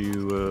it? Where do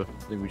you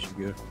think we should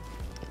go?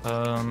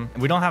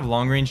 We don't have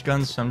long range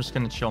guns, so I'm just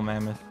gonna chill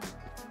Mammoth.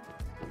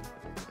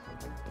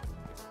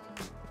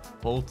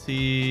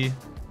 Bolty,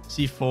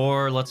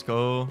 C4, let's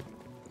go.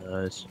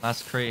 Nice.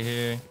 Last crate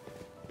here.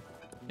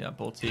 Yeah,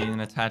 Bolty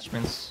and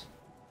attachments.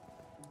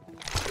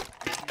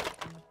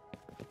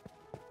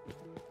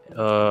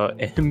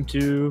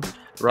 M2,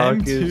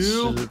 rockets,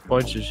 M2? there's a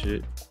bunch of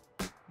shit.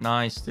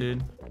 Nice,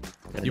 dude.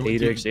 An You-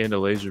 8x and a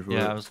laser for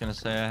Yeah, I it. was gonna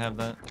say I have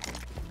that.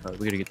 Alright,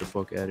 we gotta get the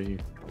fuck out of here.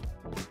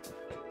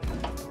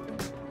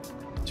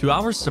 To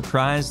our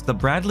surprise, the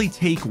Bradley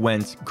take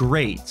went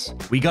great.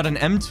 We got an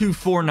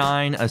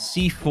M249, a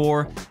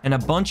C4, and a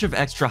bunch of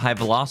extra high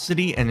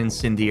velocity and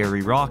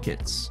incendiary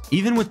rockets.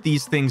 Even with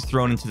these things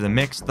thrown into the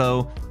mix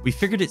though, we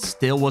figured it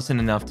still wasn't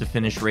enough to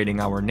finish raiding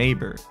our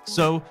neighbor.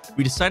 So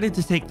we decided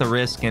to take the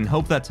risk and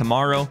hope that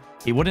tomorrow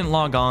he wouldn't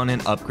log on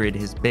and upgrade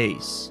his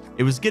base.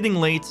 It was getting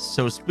late,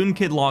 so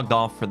Spoonkid logged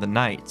off for the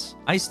night.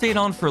 I stayed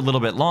on for a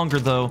little bit longer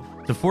though,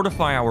 to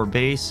fortify our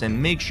base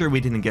and make sure we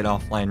didn't get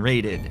offline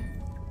raided.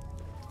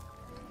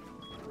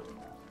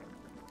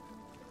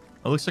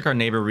 It looks like our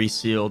neighbor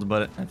resealed,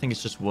 but I think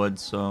it's just wood,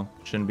 so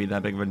shouldn't be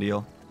that big of a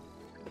deal.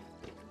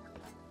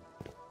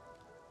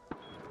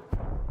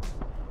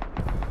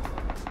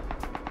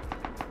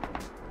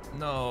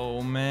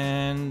 No,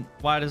 man.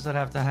 Why does that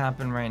have to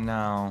happen right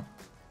now?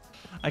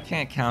 I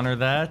can't counter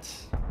that.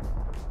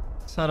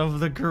 It's out of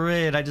the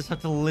grid. I just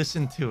have to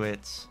listen to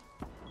it.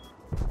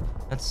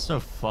 That's so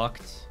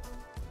fucked.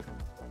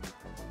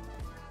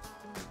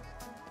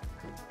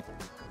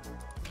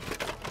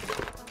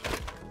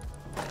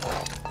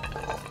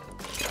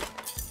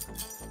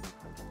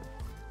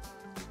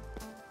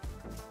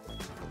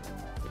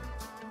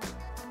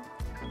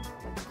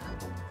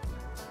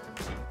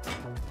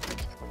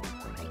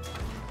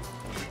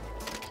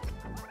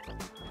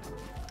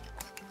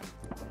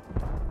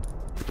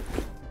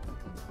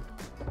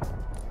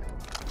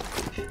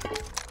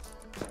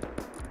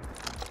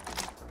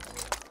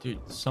 Dude,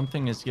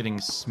 something is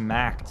getting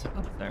smacked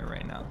up there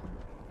right now.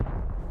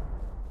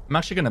 I'm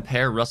actually going to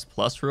pair Rust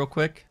Plus real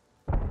quick.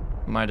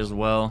 Might as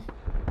well.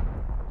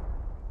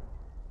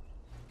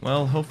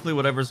 Well, hopefully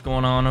whatever's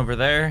going on over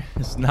there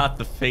is not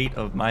the fate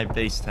of my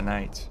base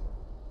tonight.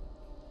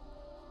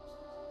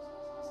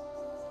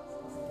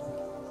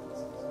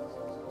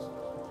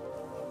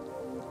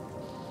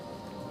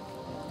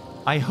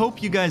 I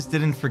hope you guys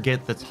didn't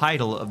forget the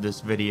title of this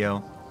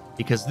video,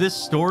 because this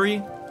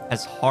story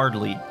has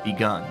hardly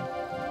begun.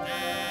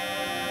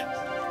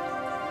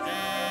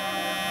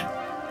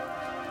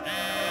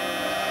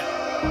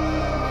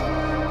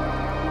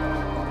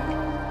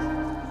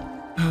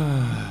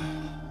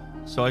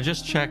 So I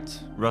just checked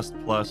Rust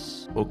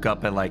Plus, woke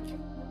up at like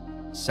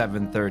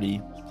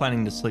 7:30,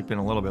 planning to sleep in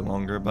a little bit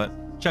longer, but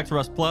checked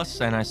Rust Plus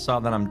and I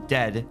saw that I'm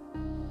dead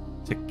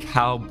to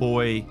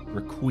Cowboy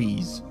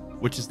Requise,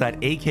 which is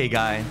that AK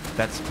guy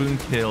that Spoon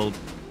killed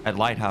at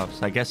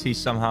Lighthouse. I guess he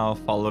somehow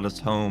followed us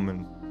home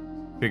and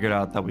figured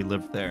out that we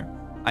lived there.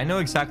 I know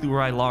exactly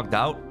where I logged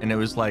out, and it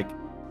was like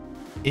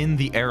in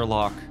the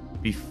airlock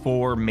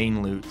before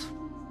main loot.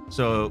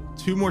 So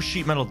 2 more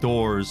sheet metal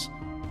doors,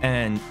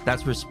 and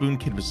that's where Spoon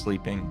Kid was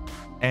sleeping.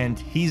 and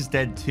he's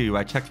dead too.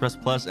 I checked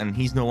Rest Plus, and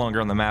he's no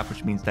longer on the map,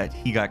 which means that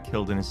he got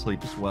killed in his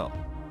sleep as well.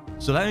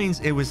 So that means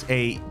it was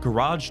a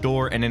garage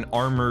door and an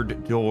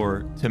armored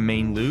door to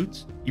main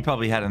loot. He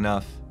probably had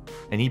enough,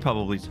 and he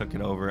probably took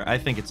it over. I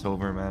think it's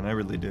over, man. I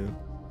really do.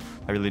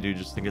 I really do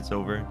just think it's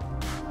over.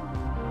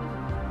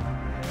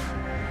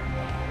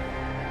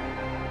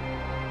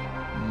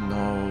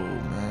 No,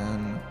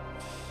 man.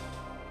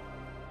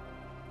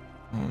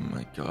 Oh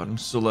my god, I'm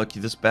so lucky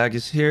this bag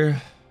is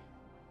here.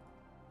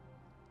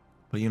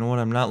 But you know what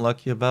I'm not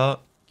lucky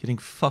about? Getting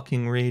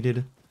fucking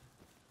raided.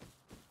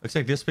 Looks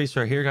like this space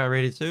right here got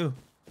raided too.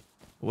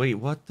 Wait,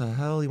 what the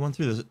hell? He went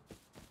through this.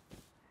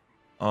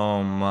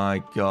 Oh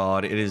my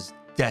god, it is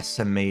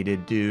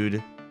decimated,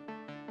 dude.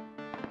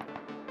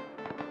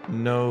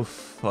 No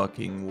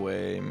fucking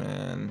way,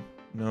 man.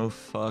 No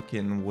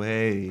fucking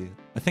way.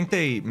 I think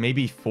they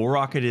maybe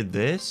 4-rocketed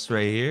this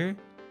right here.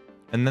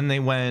 And then they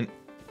went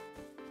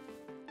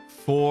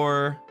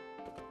 4.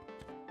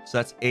 So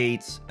that's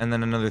 8. And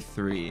then another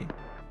 3.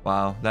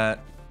 Wow,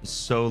 that is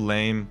so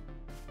lame.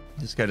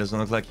 This guy doesn't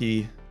look like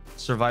he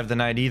survived the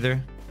night either.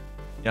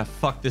 Yeah,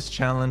 fuck this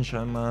challenge.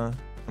 I'm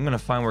gonna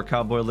find where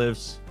Cowboy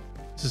lives.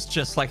 This is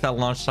just like that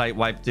launch site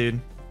wipe,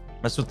 dude.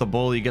 Mess with the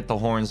bull, you get the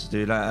horns,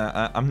 dude.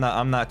 I'm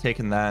not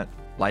taking that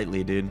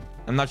lightly, dude.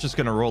 I'm not just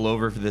gonna roll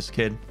over for this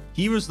kid.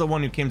 He was the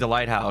one who came to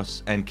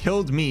Lighthouse and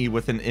killed me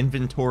with an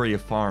inventory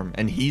of farm,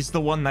 and he's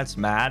the one that's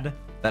mad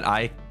that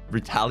I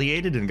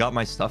retaliated and got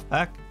my stuff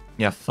back.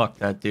 Yeah, fuck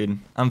that, dude.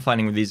 I'm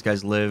finding where these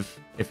guys live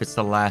if it's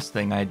the last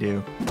thing I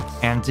do.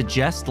 And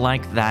just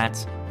like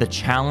that, the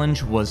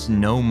challenge was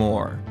no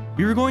more.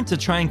 We were going to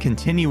try and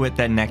continue it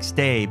that next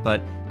day,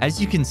 but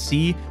as you can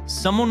see,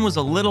 someone was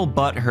a little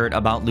butthurt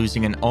about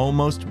losing an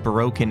almost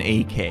broken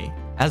AK.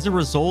 As a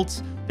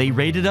result, they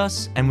raided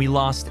us and we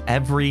lost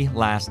every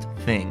last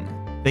thing.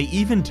 They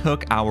even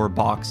took our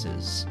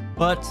boxes.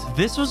 But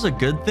this was a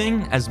good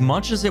thing as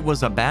much as it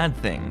was a bad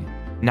thing.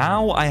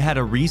 Now I had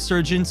a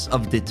resurgence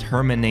of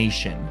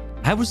determination.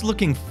 I was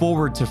looking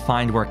forward to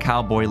find where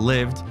Cowboy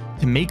lived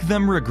to make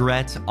them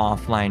regret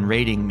offline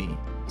raiding me.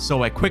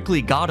 So I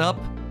quickly got up,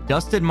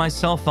 dusted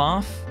myself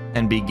off,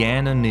 and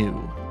began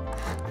anew.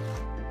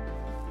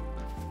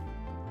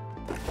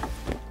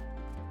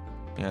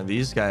 Yeah,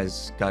 these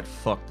guys got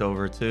fucked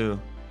over too.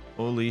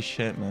 Holy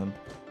shit, man.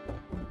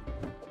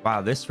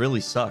 Wow, this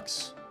really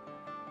sucks.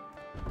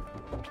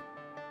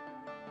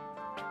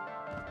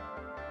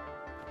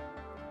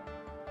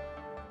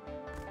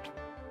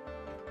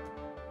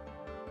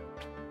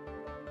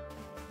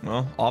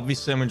 Well,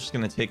 obviously I'm just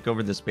gonna take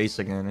over this base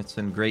again. It's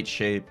in great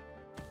shape.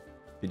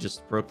 They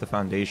just broke the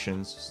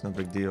foundations. It's no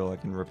big deal. I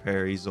can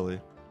repair easily.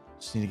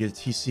 Just need to get a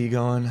TC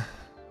going.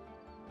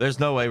 There's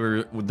no way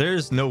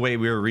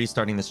we're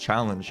restarting this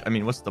challenge. I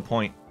mean, what's the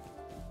point?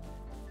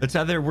 It's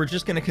either we're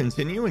just gonna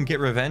continue and get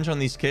revenge on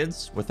these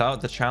kids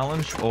without the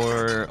challenge,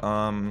 or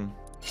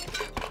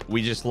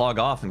we just log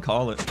off and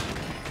call it.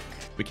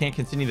 We can't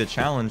continue the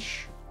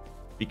challenge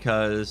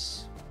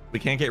because we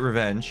can't get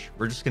revenge.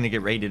 We're just gonna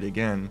get raided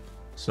again.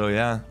 So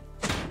yeah,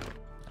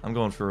 I'm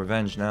going for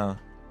revenge now.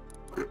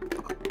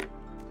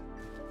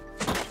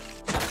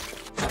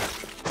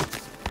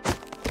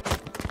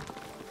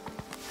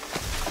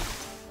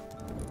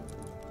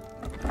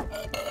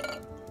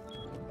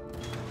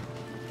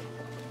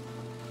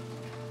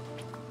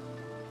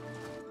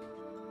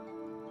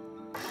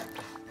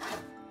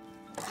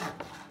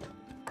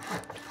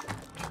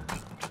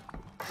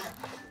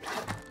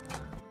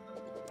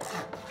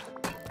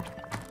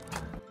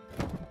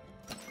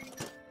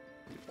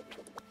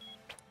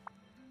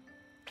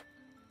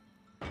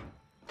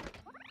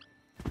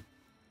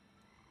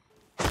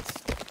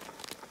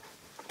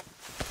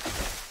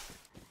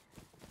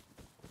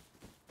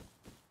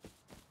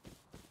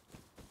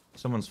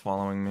 Someone's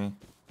following me.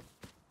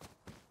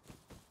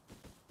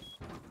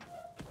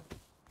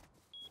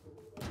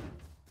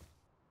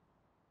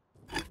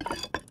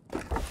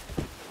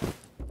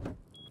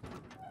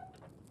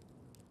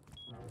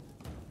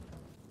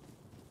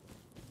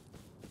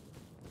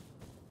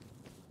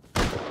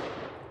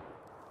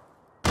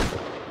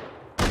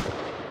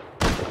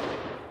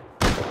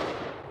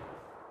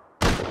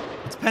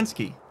 It's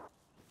Penske.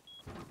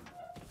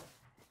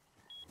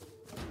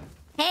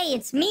 Hey,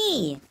 it's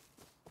me!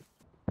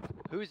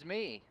 Who's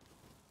me?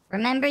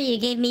 Remember you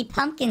gave me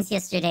pumpkins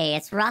yesterday?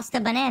 It's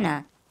Rasta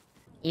Banana.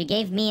 You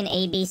gave me an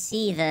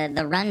ABC,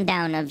 the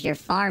rundown of your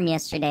farm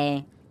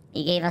yesterday.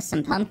 You gave us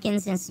some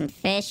pumpkins and some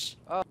fish.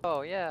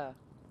 Oh, yeah.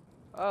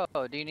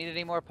 Oh, do you need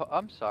any more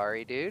I'm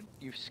sorry, dude.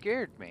 You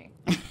scared me.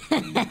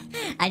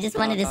 I just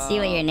wanted to see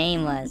what your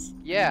name was.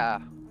 Yeah.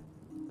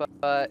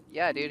 But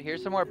yeah, dude,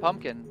 here's some more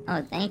pumpkin.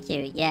 Oh, thank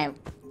you. Yeah,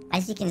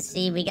 as you can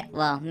see, we got...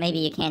 Well, maybe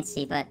you can't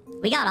see, but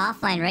we got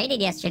offline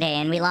raided yesterday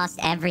and we lost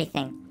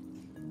everything.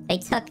 They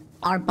took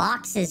our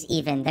boxes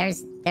even. There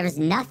was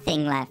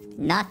nothing left.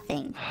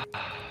 Nothing.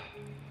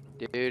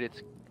 Dude,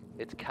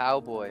 it's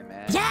Cowboy,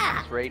 man.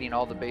 Yeah! He's raiding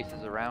all the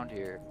bases around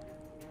here.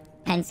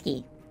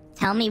 Penske,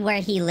 tell me where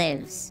he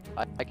lives.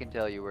 I can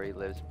tell you where he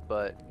lives,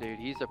 but dude,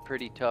 he's a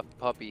pretty tough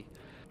puppy.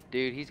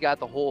 Dude, he's got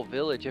the whole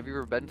village. Have you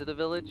ever been to the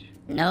village?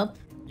 Nope.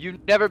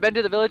 You've never been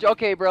to the village?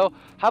 Okay, bro.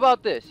 How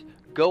about this?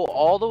 Go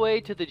all the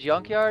way to the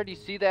junkyard. You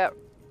see that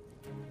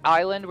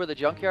island where the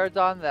junkyard's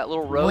on? That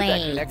little road that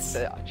Wait. connects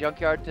the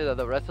junkyard to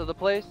the rest of the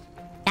place?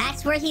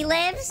 That's where he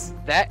lives?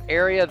 That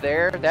area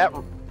there,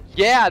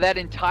 that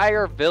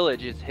entire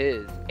village is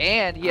his.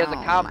 And he has a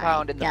Oh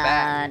compound my in the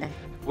back God.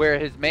 where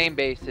his main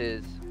base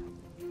is.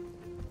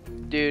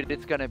 Dude,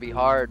 it's gonna be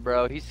hard,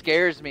 bro. He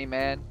scares me,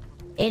 man.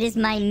 It is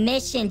my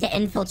mission to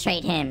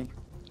infiltrate him.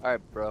 Alright,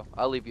 bro.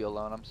 I'll leave you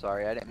alone. I'm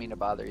sorry. I didn't mean to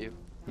bother you.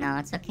 No,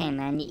 it's okay,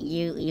 man.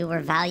 You were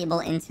valuable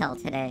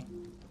intel today.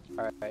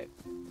 Alright.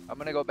 I'm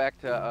gonna go back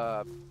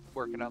to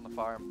working on the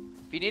farm.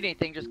 If you need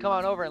anything, just come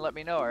on over and let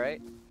me know,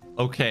 alright?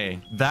 Okay,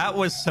 that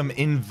was some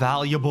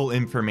invaluable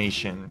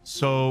information.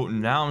 So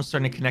now I'm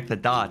starting to connect the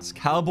dots.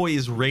 Cowboy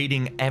is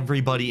raiding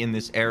everybody in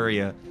this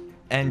area.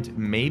 And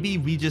maybe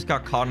we just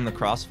got caught in the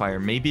crossfire.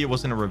 Maybe it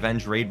wasn't a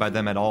revenge raid by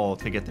them at all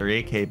to get their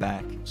AK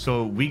back.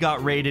 So we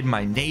got raided.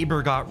 My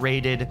neighbor got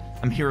raided.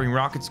 I'm hearing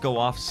rockets go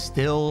off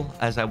still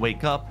as I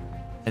wake up.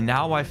 And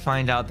now I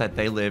find out that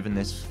they live in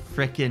this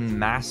freaking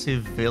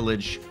massive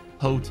village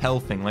hotel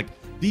thing. Like,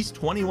 these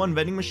 21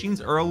 vending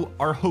machines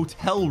are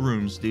hotel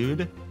rooms,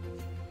 dude.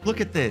 Look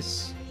at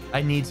this.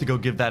 I need to go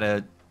give that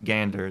a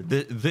gander.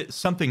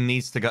 Something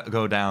needs to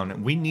go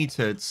down. We need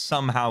to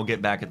somehow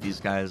get back at these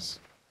guys.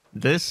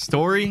 This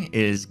story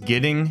is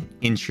getting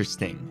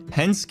interesting.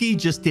 Penske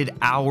just did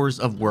hours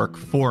of work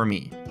for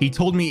me. He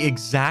told me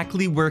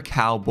exactly where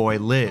Cowboy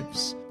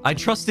lives. I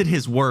trusted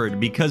his word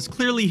because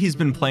clearly he's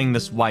been playing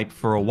this wipe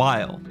for a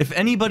while. If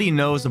anybody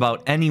knows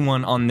about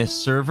anyone on this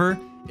server,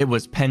 it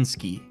was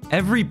Penske.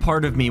 Every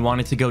part of me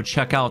wanted to go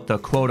check out the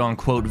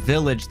quote-unquote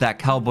village that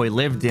Cowboy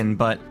lived in,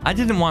 but I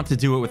didn't want to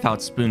do it without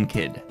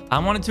Spoonkid. I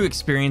wanted to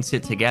experience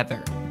it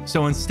together.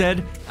 So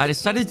instead, I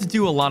decided to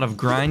do a lot of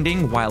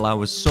grinding while I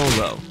was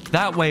solo.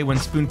 That way, when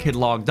Spoonkid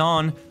logged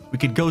on, we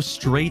could go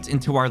straight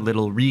into our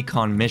little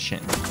recon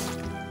mission.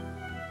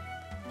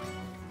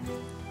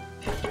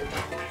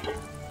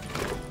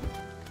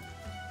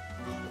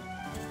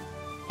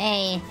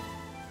 Hey,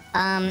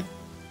 can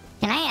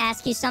I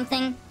ask you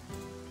something?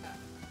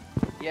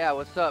 Yeah,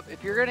 what's up?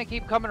 If you're gonna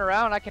keep coming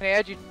around, I can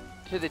add you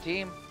to the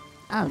team.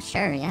 Oh,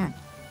 sure, yeah.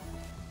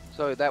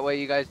 So that way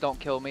you guys don't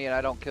kill me and I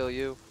don't kill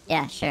you.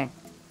 Yeah, sure.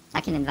 I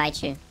can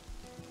invite you.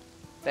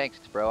 Thanks,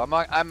 bro.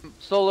 I'm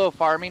solo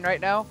farming right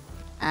now.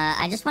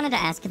 I just wanted to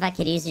ask if I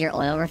could use your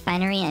oil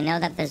refinery. I know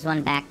that there's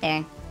one back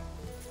there.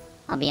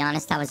 I'll be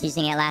honest, I was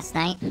using it last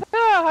night.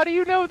 Ah, how do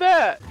you know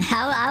that?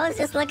 I was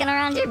just looking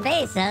around your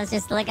base. I was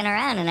just looking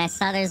around and I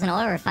saw there's an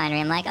oil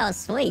refinery. I'm like, oh,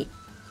 sweet.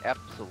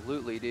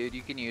 Absolutely, dude.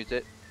 You can use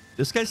it.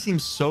 This guy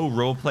seems so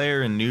role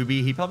player and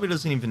newbie. He probably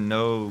doesn't even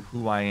know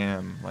who I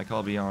am. Like,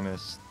 I'll be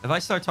honest. If I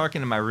start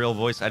talking in my real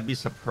voice, I'd be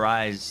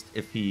surprised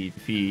if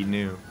he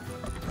knew.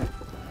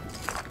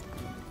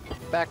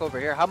 Back over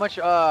here. How much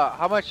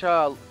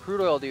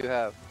crude oil do you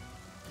have?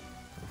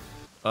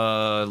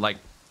 Like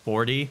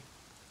 40.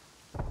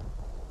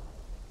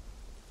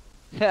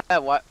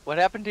 What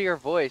happened to your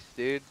voice,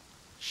 dude?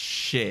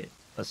 Shit.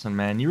 Listen,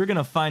 man, you were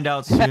gonna find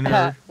out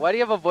sooner. Why do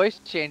you have a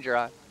voice changer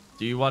on?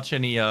 Do you watch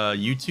any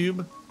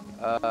YouTube?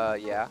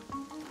 Yeah.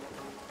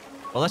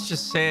 Well, let's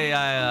just say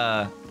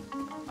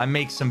I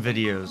make some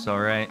videos, all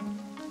right?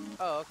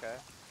 Oh, okay.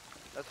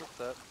 That's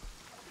what's up.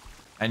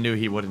 I knew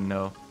he wouldn't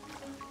know.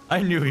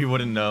 I knew he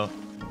wouldn't know.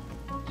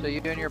 So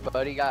you and your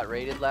buddy got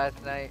raided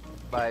last night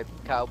by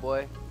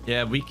Cowboy?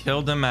 Yeah, we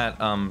killed him at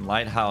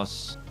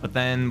Lighthouse, but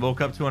then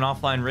woke up to an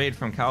offline raid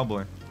from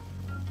Cowboy.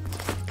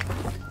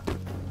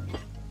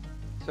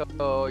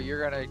 So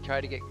you're gonna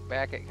try to get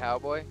back at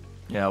Cowboy?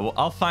 Yeah, well,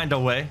 I'll find a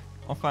way.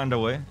 I'll find a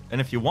way.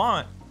 And if you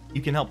want,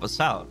 you can help us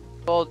out.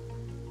 Well,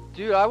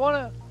 dude, I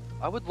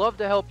would love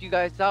to help you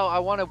guys out. I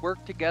want to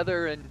work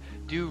together and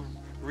do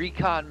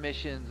recon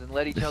missions and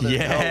let each other know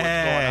what's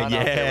going on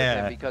out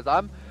there with him,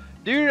 because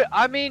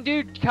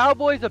dude,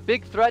 Cowboy's a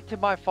big threat to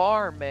my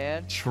farm,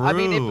 man. True. I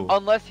mean,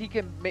 unless he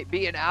can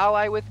be an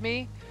ally with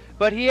me.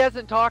 But he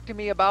hasn't talked to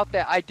me about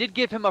that. I did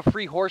give him a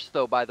free horse,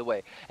 though, by the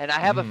way. And I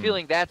have a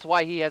feeling that's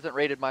why he hasn't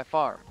raided my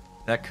farm.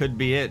 That could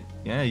be it.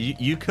 Yeah,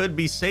 you could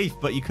be safe,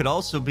 but you could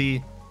also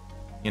be,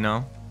 you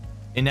know,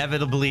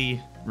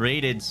 inevitably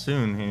raided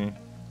soon here.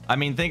 I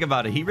mean, think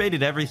about it. He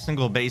raided every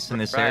single base in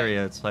this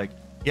area. It's like,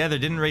 yeah, they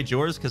didn't raid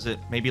yours because it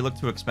maybe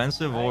looked too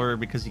expensive, or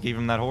because you gave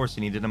him that horse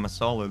and he did him a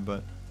solid,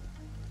 but,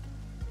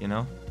 you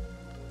know.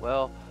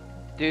 Well,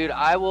 dude,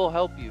 I will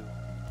help you.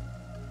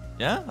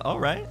 Yeah, all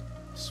right.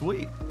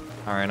 Sweet.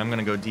 All right, I'm going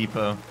to go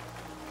depot.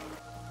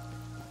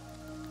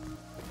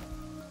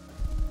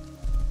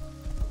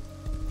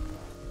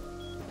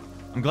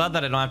 I'm glad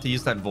that I don't have to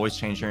use that voice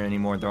changer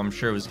anymore, though I'm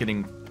sure it was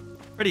getting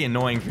pretty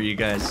annoying for you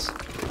guys.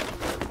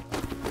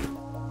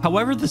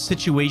 However the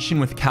situation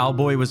with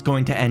Cowboy was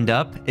going to end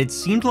up, it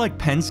seemed like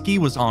Penske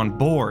was on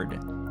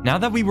board. Now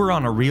that we were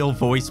on a real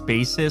voice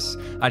basis,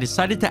 I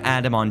decided to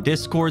add him on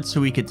Discord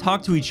so we could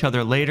talk to each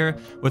other later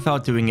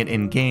without doing it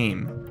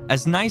in-game.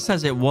 As nice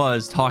as it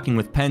was talking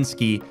with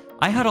Penske,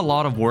 I had a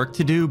lot of work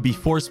to do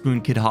before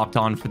Spoonkid hopped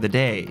on for the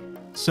day,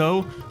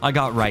 so I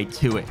got right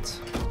to it.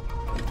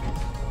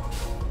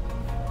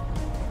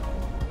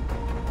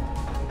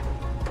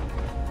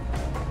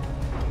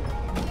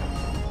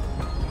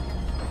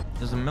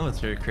 There's a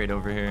military crate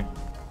over here.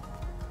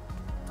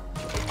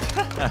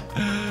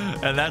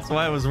 And that's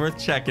why it was worth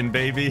checking,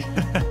 baby.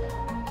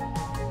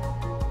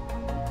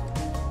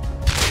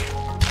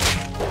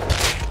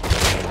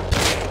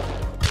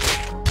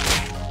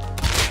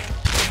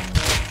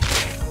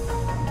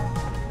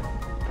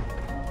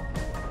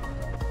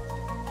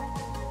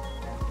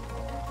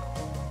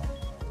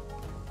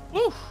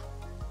 Woo!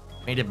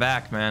 Made it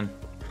back, man.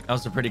 That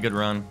was a pretty good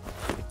run.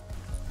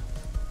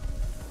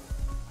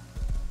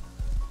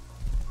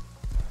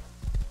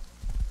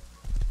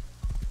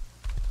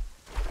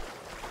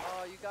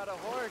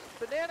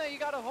 Banana, you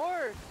got a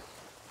horse.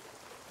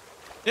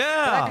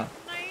 Yeah.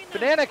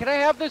 Banana, can I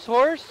have this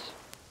horse?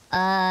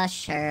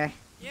 Sure.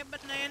 Yeah,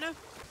 banana.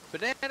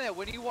 Banana,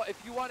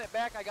 if you want it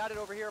back, I got it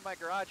over here in my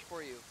garage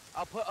for you.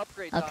 I'll put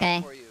upgrades on Okay.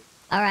 it for you.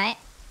 All right.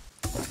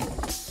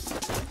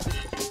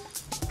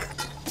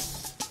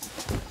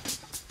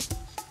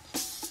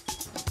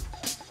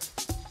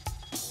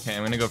 Okay,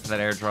 I'm gonna go for that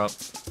airdrop.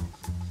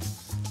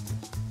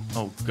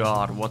 Oh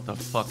God, what the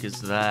fuck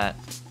is that?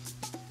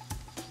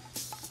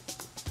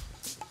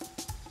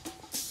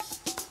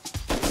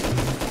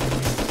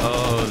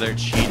 Oh, they're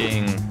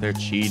cheating. They're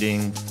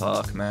cheating.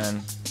 Fuck,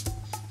 man.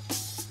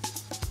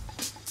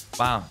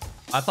 Wow.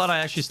 I thought I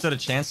actually stood a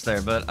chance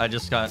there, but I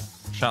just got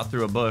shot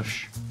through a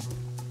bush.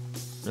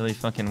 Really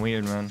fucking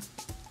weird, man.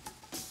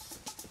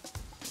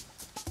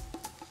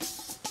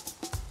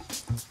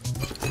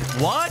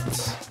 What?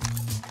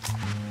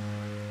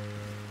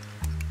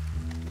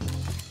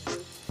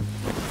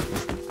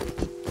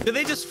 Did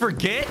they just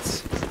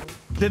forget?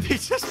 Did they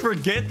just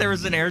forget there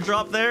was an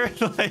airdrop there?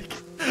 Like...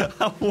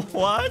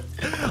 What?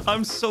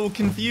 I'm so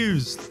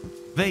confused.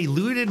 They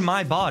looted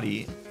my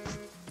body,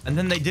 and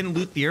then they didn't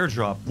loot the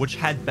airdrop, which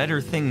had better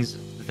things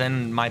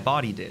than my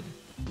body did.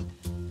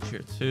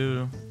 Tier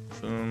 2.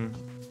 Boom.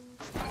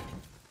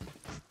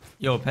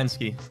 Yo,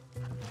 Penske.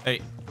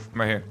 Hey,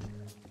 I'm right here.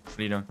 What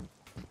are you doing?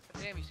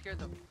 Damn, you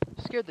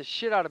scared the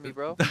shit out of me,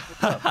 bro.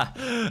 What's up?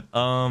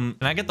 Can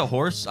I get the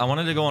horse? I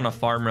wanted to go on a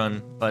farm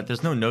run, but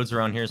there's no nodes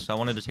around here, so I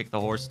wanted to take the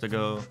horse to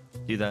go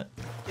do that.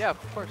 Yeah,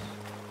 of course.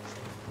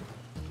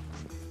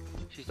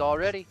 She's all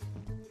ready.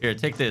 Here,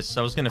 take this.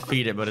 I was gonna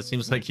feed it, but it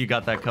seems like you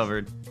got that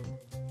covered.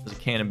 There's a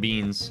can of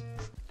beans.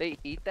 They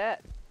eat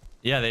that?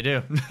 Yeah, they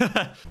do.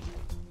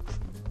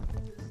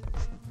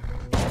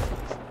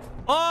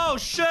 Oh,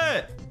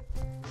 shit!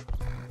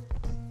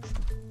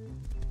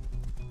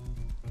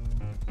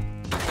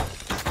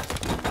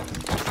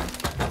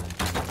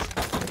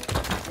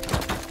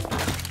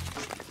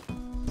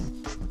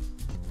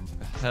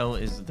 The hell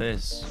is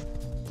this?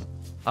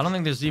 I don't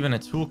think there's even a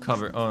tool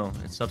cover. Oh,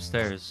 it's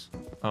upstairs.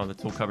 Oh, the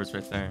tool cover's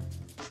right there.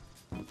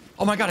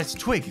 Oh my God, it's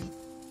Twig!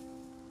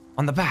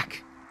 On the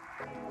back.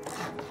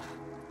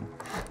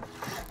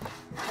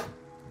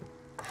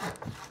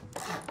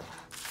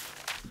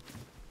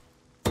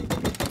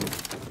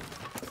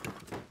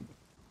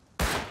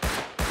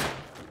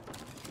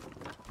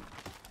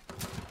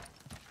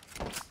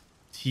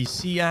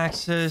 TC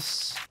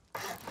access.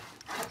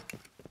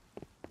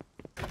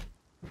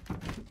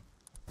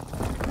 A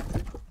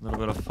little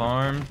bit of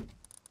farm.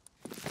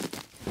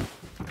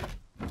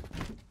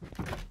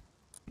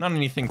 Not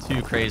anything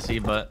too crazy,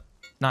 but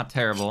not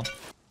terrible.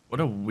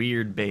 What a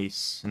weird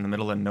base in the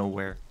middle of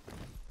nowhere.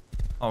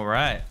 All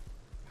right.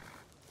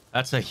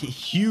 That's a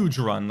huge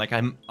run, like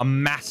a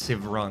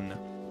massive run.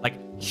 Like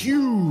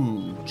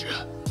huge.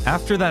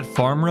 After that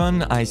farm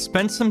run, I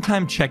spent some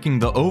time checking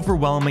the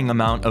overwhelming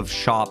amount of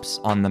shops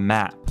on the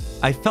map.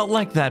 I felt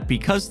like that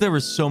because there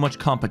was so much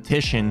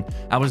competition,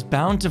 I was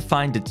bound to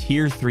find a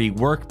tier 3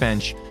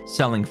 workbench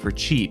selling for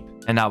cheap,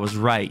 and I was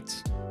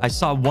right. I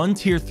saw one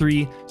tier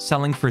 3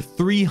 selling for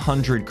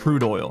 300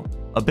 crude oil.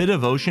 A bit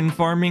of ocean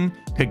farming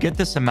could get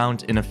this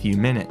amount in a few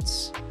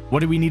minutes. What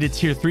do we need a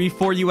tier 3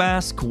 for, you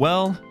ask?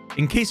 Well,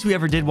 in case we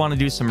ever did want to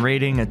do some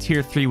raiding, a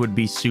tier 3 would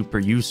be super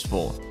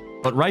useful.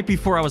 But right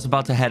before I was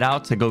about to head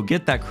out to go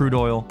get that crude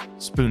oil,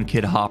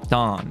 Spoonkid hopped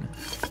on.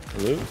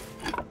 Hello?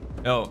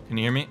 Oh, can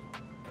you hear me?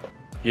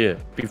 Yeah,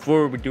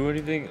 before we do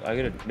anything, I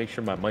gotta make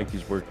sure my mic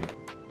is working.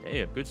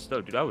 Damn, good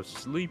stuff, dude. I was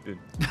sleeping.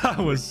 I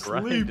was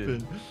grinding.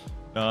 sleeping.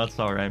 No, that's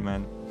all right,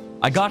 man.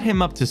 I got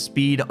him up to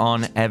speed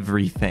on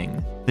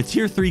everything. The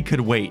tier 3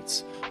 could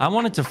wait. I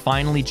wanted to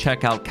finally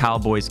check out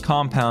Cowboy's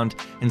compound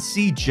and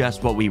see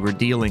just what we were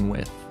dealing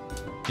with.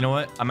 You know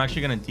what? I'm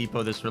actually going to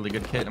depot this really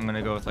good kit. I'm going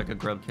to go with like a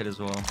grub kit as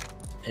well.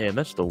 Man,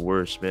 that's the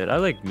worst, man. I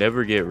like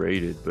never get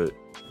raided, but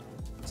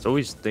it's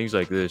always things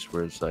like this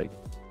where it's like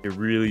you're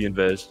really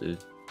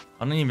invested.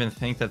 I don't even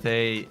think that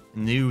they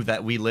knew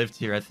that we lived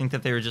here. I think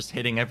that they were just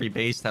hitting every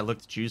base that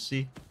looked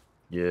juicy.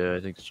 Yeah,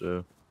 I think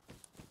so.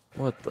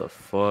 What the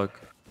fuck?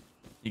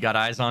 You got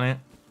eyes on it?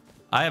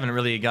 I haven't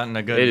really gotten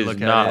a good It is look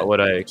at it. not what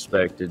I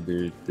expected,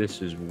 dude.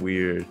 This is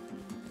weird.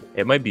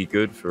 It might be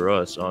good for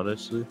us,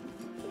 honestly.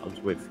 I'll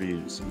just wait for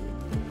you to see it.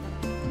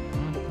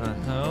 What the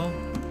hell?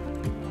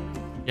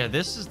 Yeah,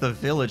 this is the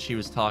village he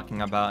was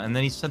talking about. And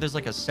then he said there's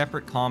like a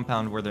separate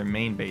compound where their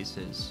main base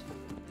is.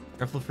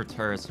 Careful for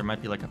turrets. There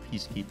might be like a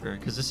peacekeeper.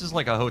 Because this is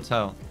like a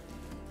hotel.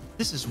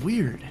 This is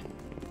weird.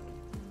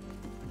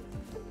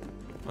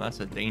 Well, that's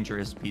a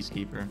dangerous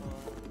peacekeeper.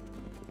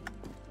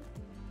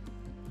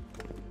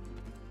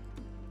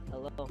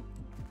 Hello.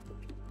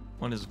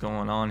 What is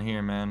going on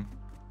here, man?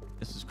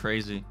 This is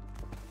crazy.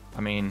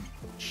 I mean,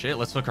 shit,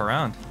 let's look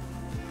around.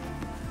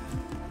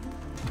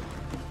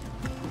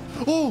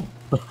 Oh!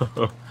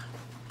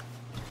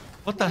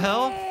 What the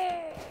hell?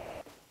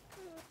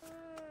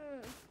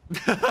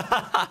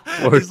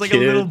 He's like a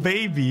little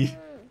baby.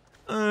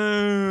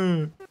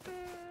 I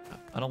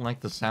don't like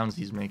the sounds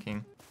he's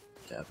making.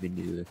 Yeah, me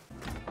neither.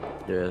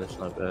 Yeah, that's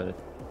not bad.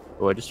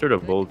 Oh, I just heard a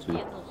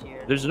Voltu.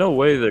 There's no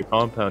way their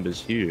compound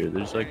is here.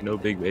 There's like no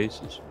big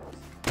bases.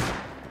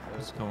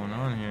 What's going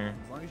on here?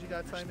 As long as you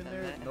got time in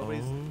there,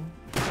 nobody's gonna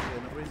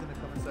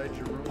come inside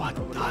your room. What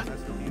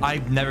the?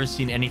 I've never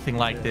seen anything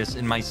like this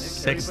in my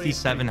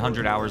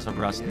 6,700 hours of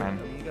Rust, man.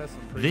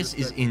 This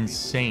is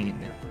insane.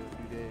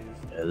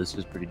 Yeah, this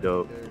is pretty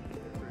dope.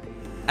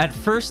 At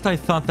first, I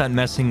thought that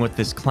messing with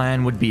this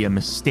clan would be a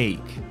mistake.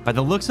 By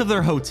the looks of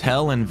their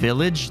hotel and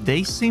village,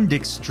 they seemed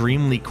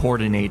extremely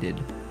coordinated.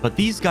 But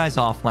these guys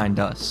offlined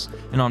us,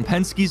 and on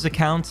Penske's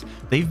account,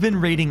 they've been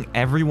raiding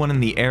everyone in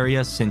the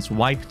area since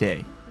wipe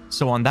day.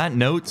 So on that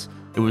note,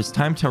 it was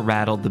time to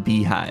rattle the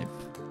beehive.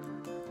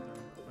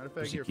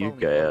 There's a cute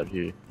guy out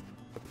here.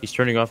 He's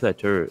turning off that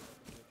turret.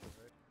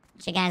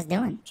 What you guys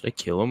doing? Should I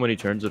kill him when he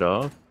turns it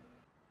off?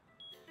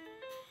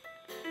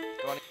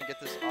 You want to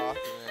get this off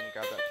and then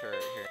grab that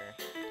turret here.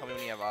 Tell me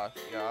when you have off.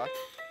 You got off?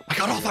 I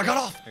got off! I got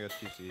off! I got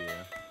TC,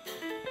 yeah.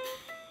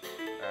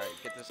 Alright,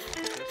 get this.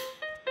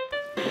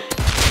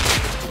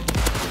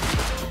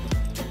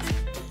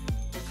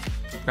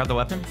 Grab the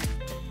weapon.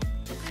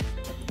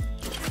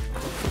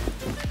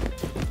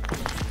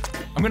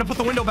 I'm gonna put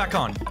the window back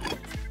on.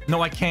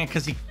 No, I can't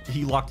because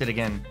he locked it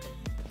again.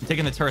 I'm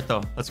taking the turret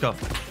though. Let's go.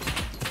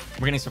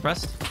 We're getting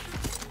suppressed.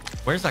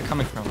 Where's that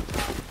coming from?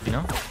 You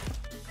know?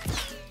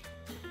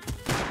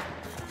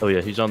 Oh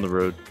yeah, he's on the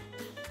road.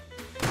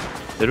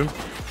 Hit him. Do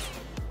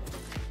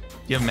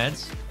you have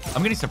meds?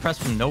 I'm getting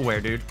suppressed from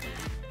nowhere, dude.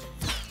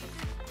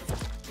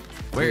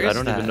 Where is that? I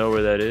don't even know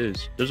where that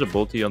is. There's a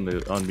bolty on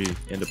me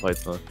and a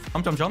python.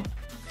 Jump. Do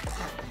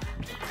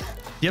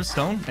you have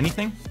stone?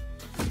 Anything?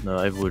 No,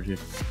 I have wood here.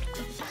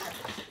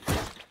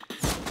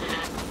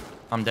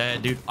 I'm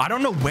dead, dude. I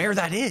don't know where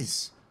that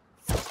is.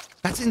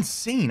 That's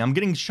insane. I'm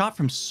getting shot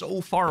from so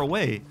far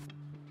away.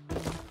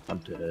 I'm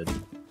dead.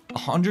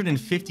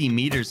 150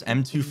 meters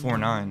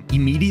M249.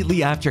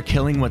 Immediately after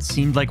killing what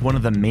seemed like one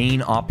of the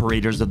main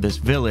operators of this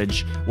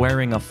village,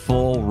 wearing a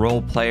full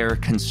role player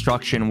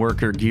construction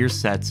worker gear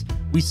set,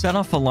 we set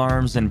off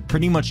alarms and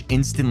pretty much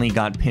instantly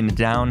got pinned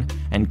down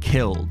and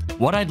killed.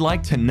 What I'd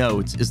like to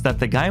note is that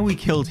the guy we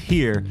killed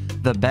here,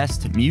 the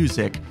best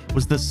music,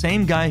 was the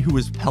same guy who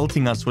was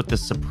pelting us with the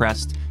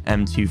suppressed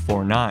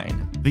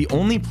M249. The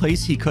only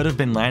place he could have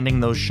been landing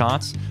those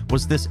shots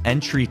was this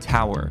entry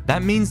tower.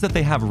 That means that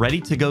they have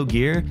ready-to-go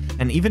gear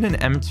and even an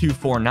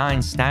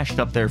M249 stashed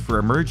up there for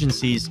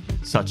emergencies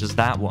such as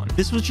that one.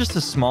 This was just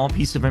a small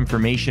piece of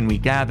information we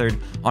gathered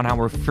on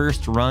our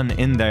first run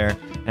in there,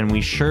 and we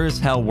sure as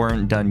hell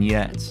weren't done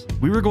yet.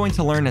 We were going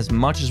to learn as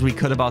much as we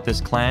could about this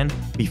clan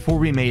before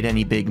we made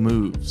any big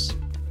moves.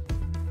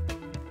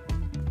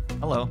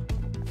 Hello.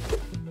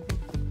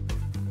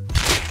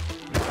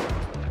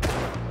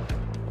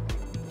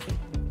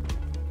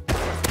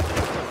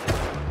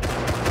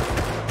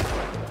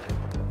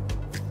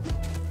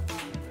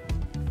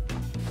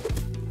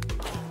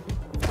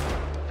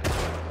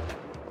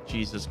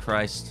 Jesus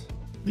Christ.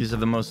 These are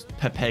the most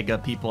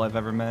Pepega people I've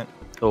ever met.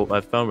 Oh,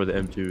 I found where the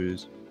M2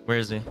 is. Where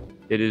is he?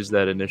 It is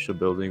that initial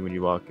building when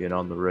you walk in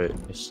on the right.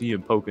 I see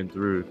him poking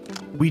through.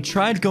 We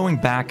tried going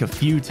back a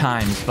few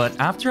times, but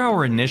after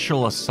our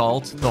initial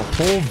assault, the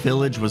whole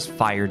village was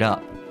fired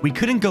up. We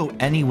couldn't go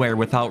anywhere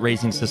without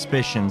raising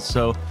suspicions,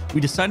 so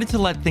we decided to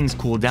let things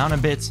cool down a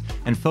bit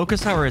and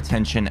focus our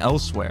attention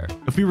elsewhere.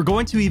 If we were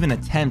going to even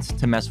attempt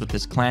to mess with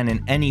this clan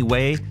in any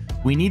way,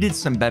 we needed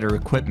some better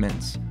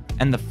equipment.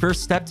 And the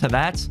first step to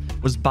that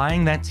was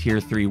buying that tier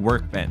 3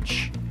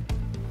 workbench.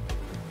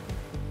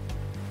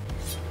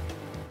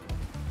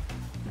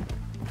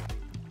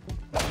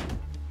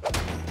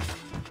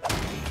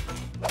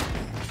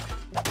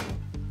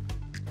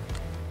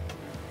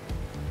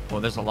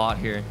 Well, there's a lot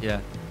here, yeah.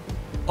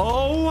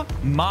 Oh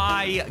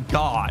my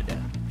god.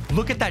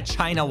 Look at that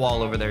China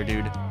wall over there,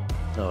 dude.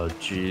 Oh,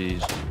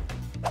 jeez.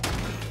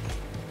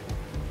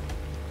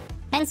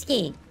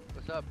 Pensky,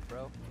 What's up,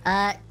 bro?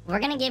 we're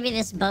gonna give you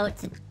this boat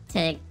to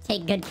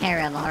take good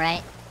care of,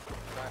 alright?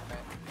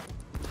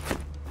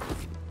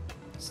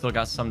 Still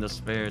got some to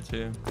spare,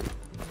 too.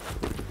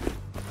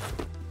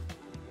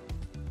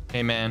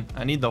 Hey, man,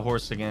 I need the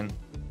horse again.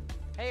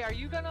 Hey, are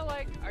you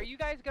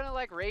guys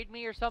gonna raid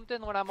me or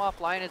something when I'm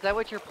offline? Is that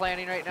what you're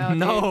planning right now?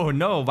 No,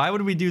 no, why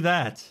would we do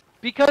that?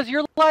 Because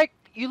you're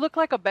you look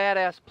like a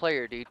badass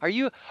player, dude. Are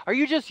you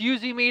just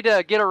using me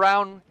to get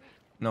around?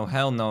 No,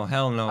 hell no,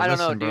 hell no. I don't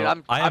Listen, know, dude.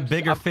 bro, I have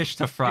bigger fish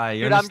to fry.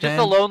 You Dude, understand? I'm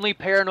just a lonely,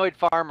 paranoid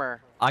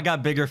farmer. I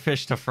got bigger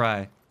fish to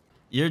fry.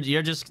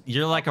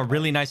 You're like a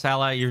really nice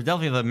ally. You're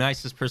definitely the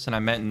nicest person I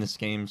met in this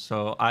game,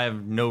 so I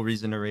have no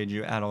reason to raid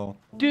you at all.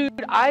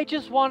 Dude, I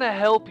just want to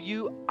help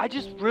you. I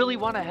just really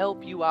want to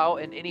help you out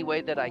in any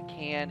way that I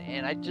can,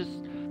 and I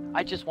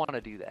just want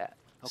to do that.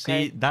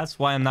 Okay? See, that's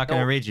why I'm not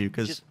gonna raid you,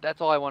 because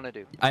that's all I want to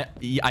do.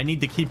 I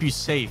need to keep you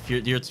safe.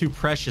 You're too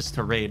precious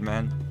to raid,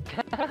 man.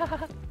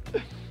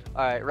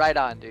 All right, right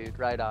on, dude.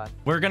 Right on.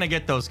 We're gonna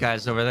get those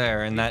guys over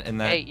there in that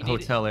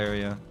hotel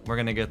area. We're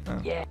gonna get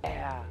them.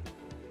 Yeah.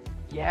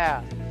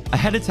 Yeah. I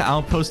headed to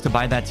Outpost to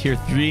buy that tier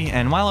 3,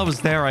 and while I was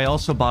there, I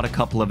also bought a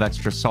couple of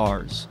extra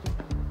SARs.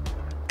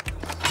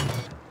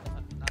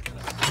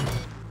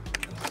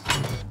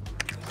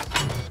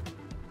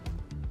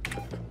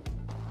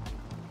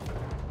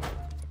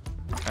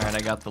 Alright,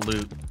 I got the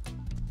loot.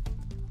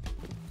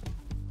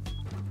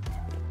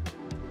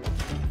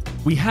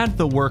 We had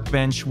the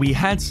workbench, we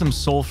had some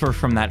sulfur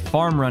from that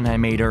farm run I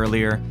made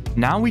earlier.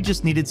 Now we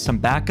just needed some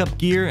backup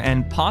gear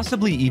and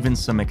possibly even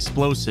some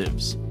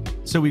explosives.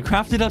 So we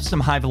crafted up some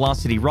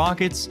high-velocity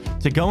rockets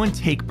to go and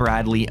take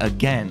Bradley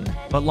again.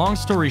 But long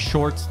story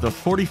short, the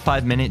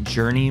 45-minute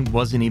journey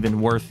wasn't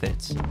even worth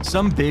it.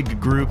 Some big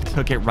group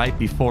took it right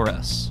before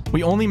us.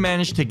 We only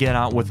managed to get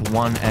out with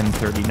one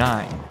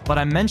M39. But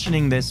I'm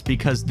mentioning this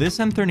because this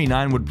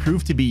M39 would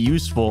prove to be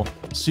useful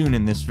soon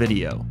in this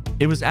video.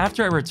 It was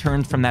after I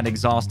returned from that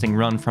exhausting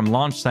run from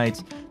launch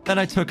site that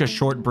I took a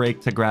short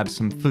break to grab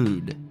some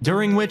food,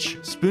 during which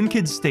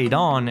Spoonkid stayed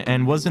on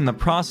and was in the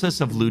process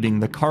of looting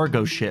the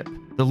cargo ship.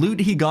 The loot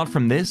he got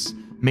from this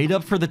made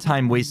up for the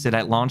time wasted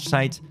at launch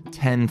site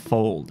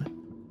tenfold.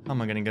 How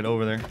am I gonna get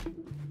over there?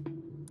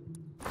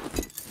 I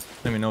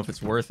don't even know if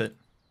it's worth it.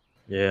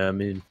 Yeah, I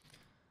mean,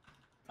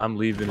 I'm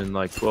leaving in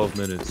like 12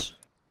 minutes.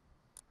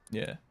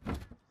 Yeah.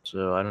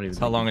 So I don't even. That's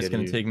how long it's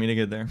gonna take me to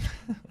get there.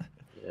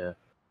 Yeah.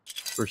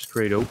 First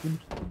crate opened.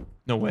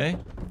 No way.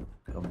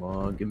 Come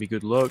on, give me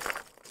good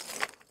luck.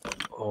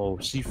 Oh,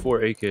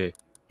 C4 AK.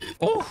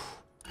 Oh,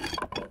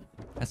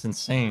 that's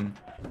insane.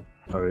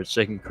 Alright,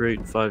 second crate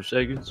in 5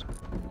 seconds.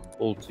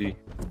 Ulti.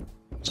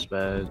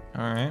 Spaz.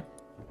 Alright.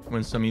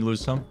 Win some, you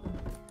lose some.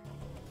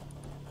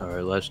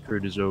 Alright, last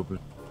crate is open.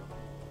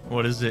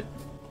 What is it?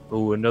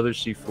 Oh, another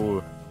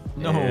C4.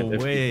 No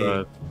and way.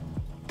 FP5.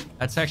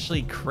 That's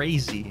actually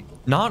crazy.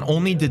 Not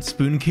only did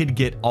Spoonkid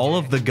get all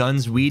of the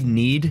guns we'd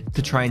need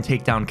to try and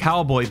take down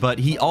Cowboy, but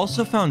he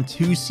also found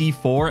 2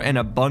 C4 and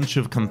a bunch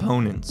of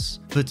components.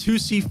 The 2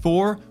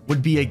 C4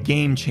 would be a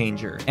game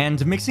changer,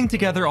 and mixing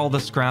together all the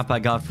scrap I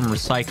got from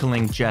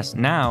recycling just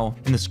now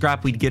and the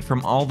scrap we'd get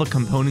from all the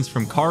components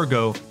from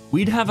cargo,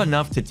 we'd have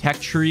enough to tech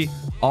tree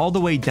all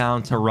the way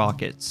down to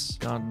rockets.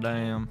 God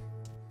damn.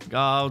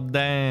 God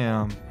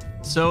damn.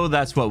 So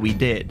that's what we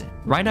did.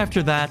 Right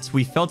after that,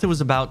 we felt it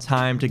was about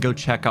time to go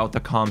check out the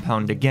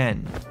compound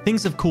again.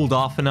 Things have cooled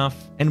off enough,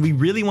 and we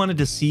really wanted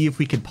to see if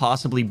we could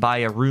possibly buy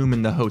a room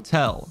in the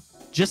hotel,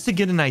 just to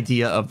get an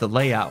idea of the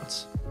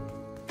layout.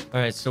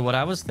 Alright, so what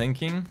I was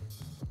thinking,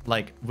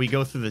 like, we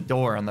go through the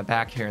door on the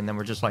back here, and then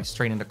we're just like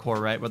straight into core,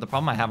 right? But the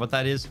problem I have with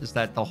that is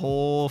that the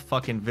whole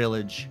fucking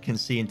village can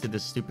see into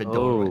this stupid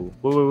doorway.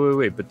 Oh,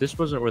 wait, but this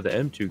wasn't where the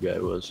M2 guy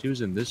was. He was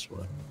in this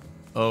one.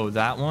 Oh,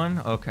 that one?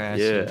 Okay, I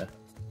yeah. see.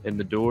 And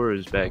the door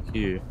is back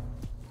here.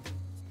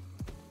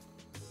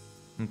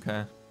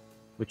 Okay.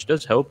 Which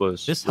does help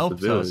us. This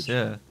helps us,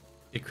 yeah.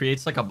 It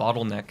creates like a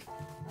bottleneck.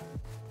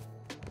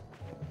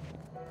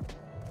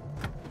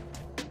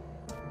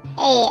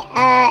 Hey,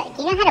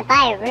 do you know how to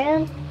buy a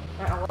room?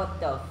 What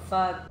the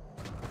fuck?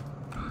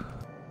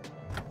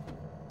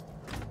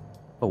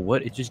 Oh,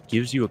 what? It just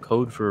gives you a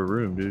code for a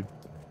room, dude.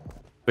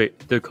 Wait,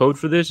 the code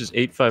for this is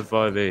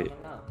 8558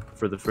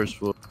 for the first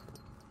floor.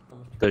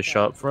 The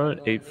shop front,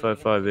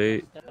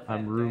 8558.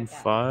 I'm room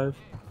 5.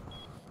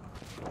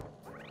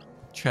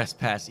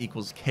 Trespass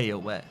equals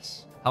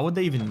KOS. How would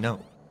they even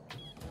know?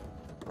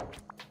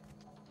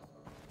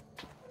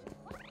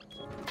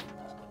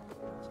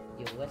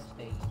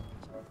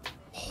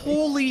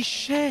 Holy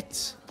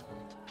shit!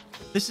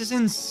 This is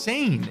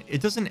insane.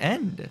 It doesn't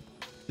end.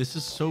 This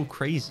is so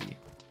crazy.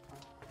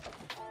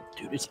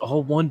 Dude, it's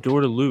all one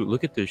door to loot.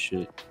 Look at this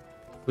shit.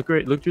 Look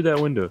through that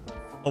window.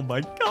 Oh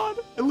my god,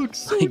 it looks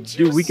so like, juiced.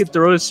 Dude, we could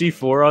throw a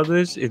C4 on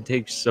this and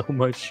take so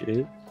much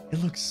shit.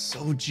 It looks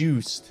so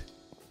juiced.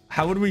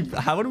 How would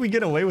we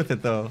get away with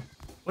it though?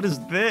 What is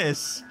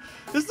this?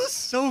 This is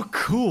so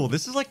cool.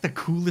 This is like the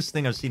coolest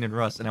thing I've seen in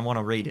Rust, and I want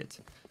to rate it.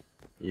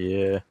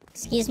 Yeah.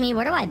 Excuse me,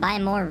 where do I buy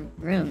more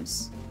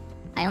rooms?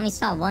 I only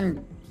saw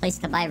one place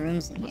to buy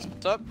rooms in here.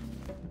 What's up?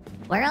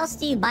 Where else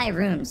do you buy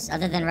rooms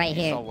other than right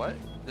here? So what?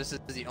 This is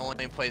the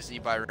only place that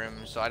you buy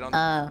rooms, so I don't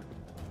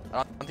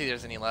think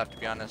there's any left, to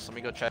be honest. Let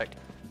me go check.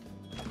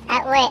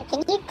 Wait,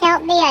 can you tell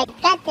me? I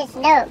got this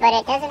note, but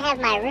it doesn't have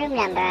my room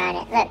number on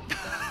it. Look.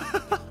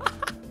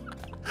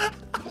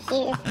 You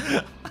see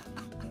this?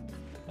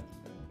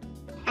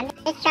 I'm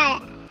just trying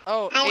to...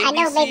 Oh, I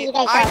know maybe you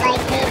guys don't like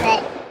me,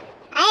 but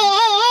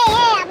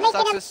hey, I'm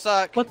making him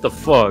suck. What the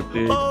fuck,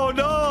 dude? Oh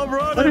no, I'm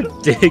What running. a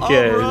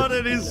dickhead. I'm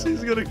running.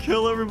 He's gonna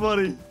kill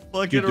everybody.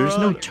 Dude, there's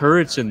no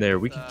turrets in there.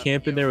 We can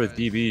camp in there with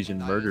DBs and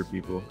murder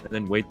people, and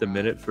then wait the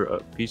minute for a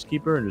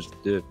peacekeeper and just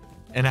dip.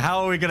 And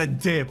how are we gonna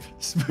dip,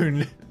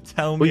 Spoon?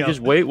 Tell me. Well, you just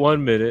wait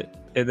 1 minute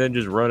and then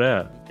just run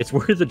out. It's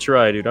worth a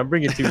try, dude. I'm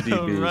bringing 2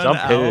 DBs. Run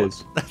I'm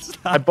pissed.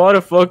 out? I bought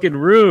a fucking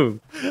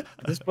room.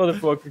 This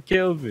motherfucker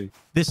killed me.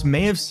 This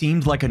may have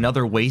seemed like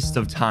another waste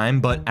of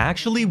time, but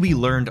actually we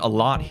learned a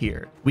lot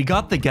here. We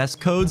got the guest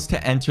codes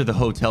to enter the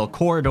hotel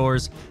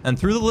corridors, and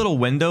through the little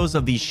windows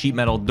of these sheet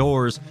metal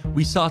doors,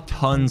 we saw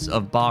tons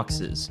of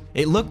boxes.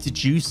 It looked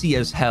juicy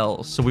as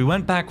hell, so we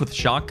went back with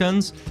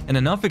shotguns and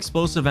enough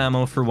explosive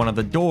ammo for one of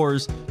the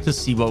doors to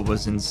see what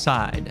was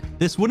inside.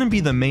 This wouldn't be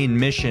the main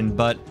mission,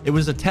 but it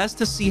was a test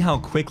to see how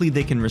quickly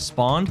they can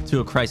respond to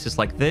a crisis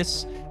like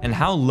this, and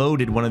how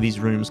loaded one of these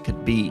rooms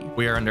could be.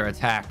 We are under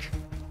attack.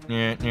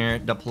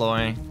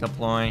 Deploy.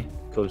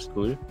 Coast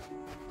clear.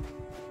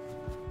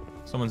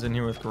 Someone's in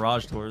here with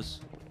garage doors.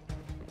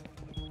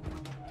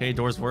 Okay,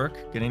 doors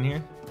work. Get in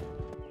here.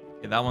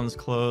 Okay, that one's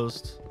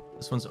closed.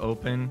 This one's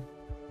open.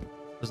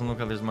 Doesn't look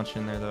like there's much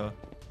in there, though.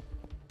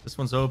 This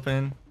one's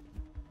open.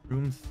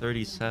 Room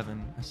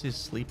 37. I see a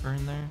sleeper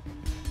in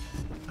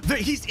there.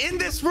 He's in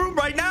this room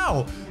right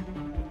now!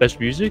 Best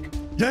music?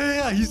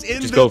 Yeah. He's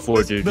in Just go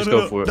for it, dude. Just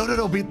go for it.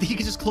 No. But he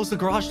can just close the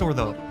garage door,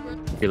 though.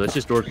 Okay, let's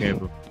just door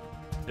camp him.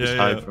 Just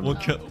hide from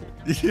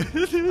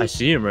him. I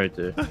see him right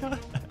there.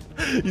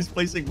 He's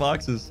placing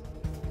boxes.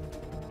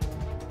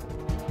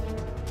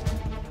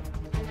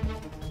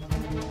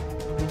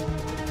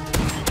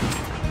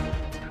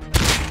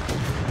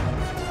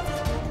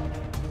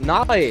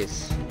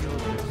 Nice.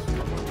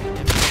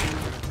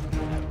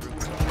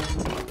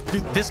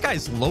 Dude, this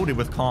guy's loaded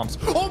with comps.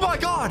 Oh my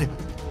god!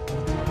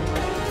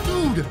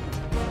 Dude!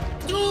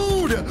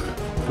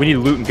 We need to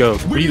loot and go.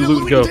 We need to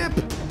loot and go. Dip.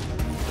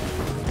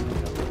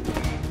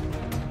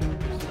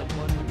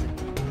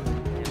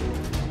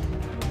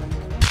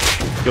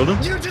 Killed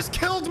him? You just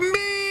killed me!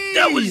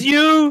 That was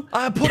you!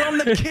 I put on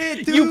the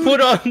kit, dude! You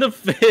put on the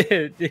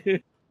fit,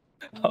 dude.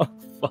 Oh,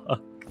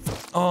 fuck.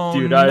 Oh,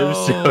 dude, no. I am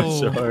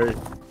so sorry.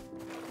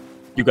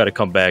 You gotta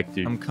come back,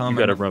 dude. I'm coming. You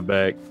gotta run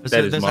back.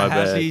 That is my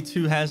bad. There's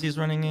 2 Hazzies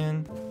running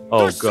in.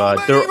 Oh, There's God.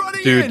 so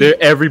many Dude,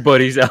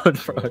 everybody's out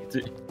front,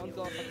 dude.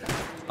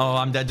 Oh,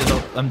 I'm dead to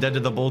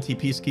the bolty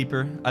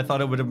peacekeeper. I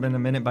thought it would have been a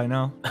minute by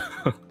now.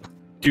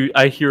 Dude,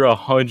 I hear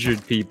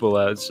 100 people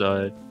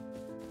outside.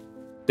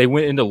 They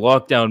went into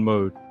lockdown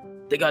mode.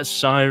 They got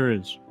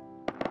sirens.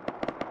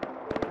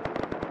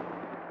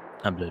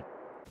 I'm dead.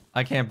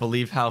 I can't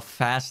believe how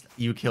fast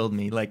you killed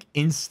me. Like,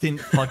 instant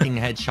fucking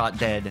headshot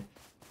dead.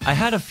 I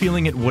had a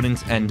feeling it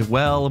wouldn't end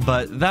well,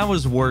 but that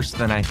was worse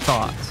than I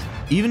thought.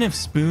 Even if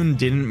Spoon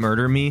didn't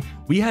murder me,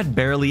 we had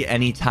barely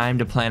any time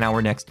to plan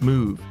our next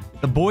move.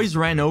 The boys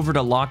ran over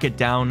to lock it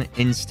down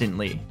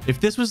instantly. If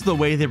this was the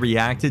way they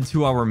reacted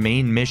to our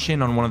main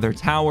mission on one of their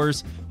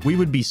towers, we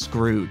would be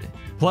screwed.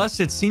 Plus,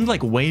 it seemed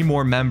like way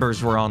more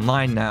members were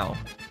online now.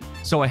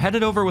 So I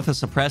headed over with a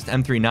suppressed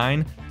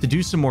M39 to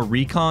do some more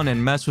recon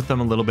and mess with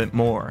them a little bit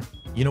more.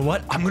 You know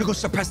what? I'm gonna go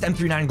suppress the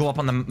M39 and go up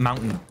on the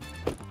mountain.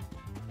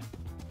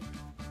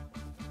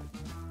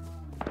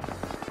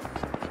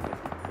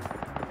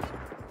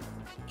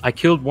 I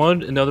killed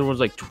one, and the other one's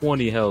like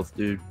 20 health,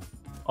 dude.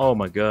 Oh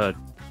my god.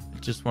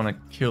 Just want to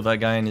kill that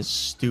guy in his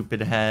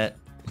stupid hat.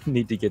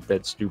 Need to get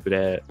that stupid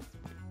hat.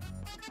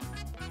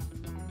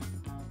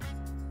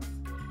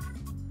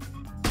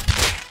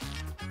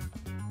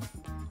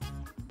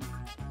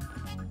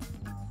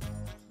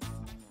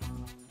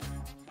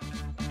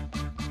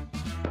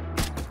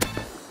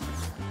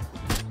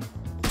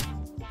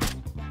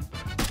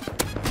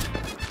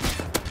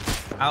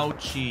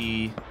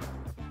 Ouchie.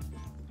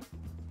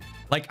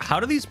 Like, how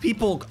are these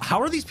people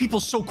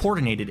so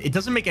coordinated? It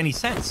doesn't make any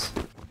sense.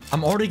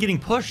 I'm already getting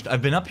pushed.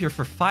 I've been up here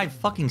for 5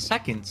 fucking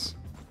seconds.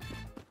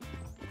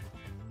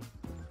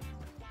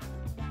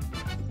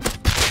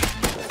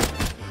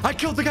 I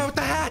killed the guy with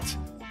the hat!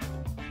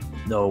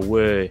 No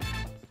way.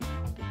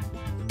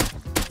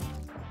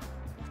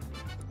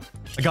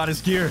 I got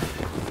his gear.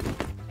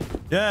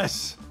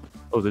 Yes.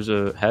 Oh, there's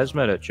a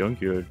hazmat at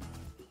Junkyard.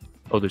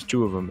 Oh, there's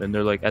 2 of them, and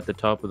they're like at the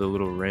top of the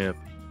little ramp.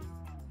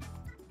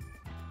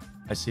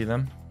 I see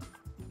them.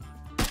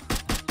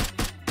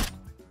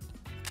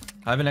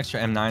 I have an extra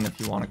M9 if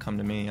you want to come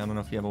to me. I don't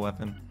know if you have a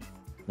weapon.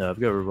 No, I've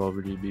got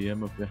revolver DB.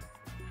 I'm okay.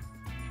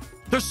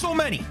 There's so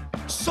many!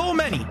 So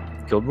many!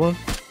 Killed one?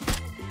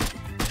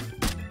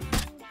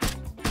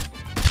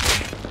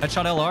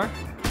 Headshot LR.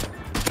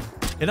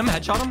 Hit him,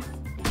 headshot him.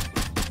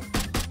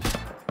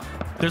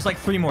 There's like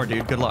 3 more,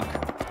 dude. Good luck.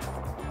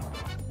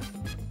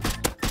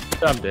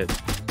 I'm dead.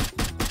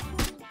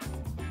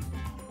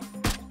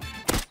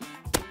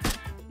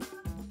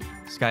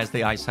 This guy's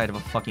the eyesight of a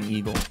fucking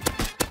eagle.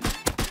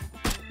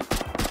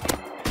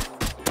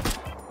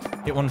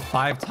 Hit one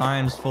 5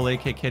 times. Full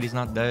AK kid. He's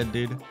not dead,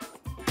 dude.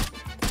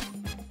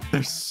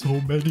 There's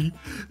so many.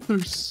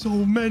 There's so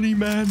many,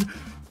 man.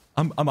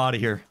 I'm out of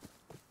here.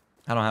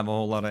 I don't have a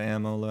whole lot of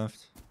ammo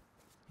left.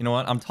 You know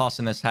what? I'm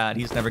tossing this hat.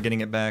 He's never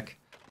getting it back.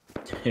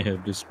 Yeah,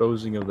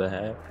 disposing of the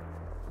hat.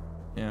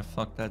 Yeah,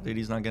 fuck that, dude.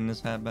 He's not getting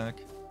his hat back.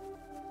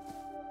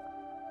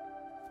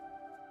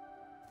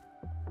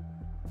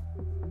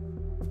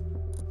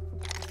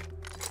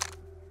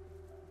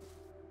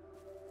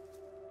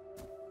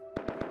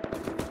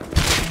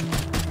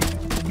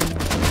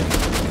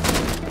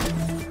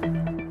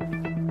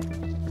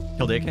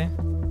 Killed AK.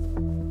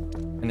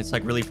 And it's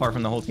like really far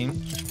from the whole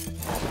team.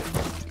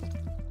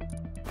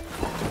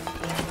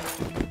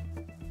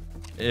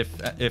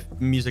 If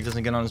music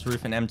doesn't get on his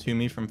roof and M2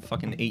 me from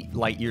fucking 8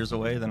 light years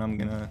away, then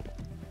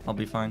I'll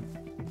be fine.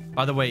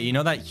 By the way, you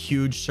know that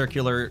huge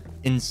circular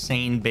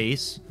insane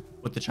base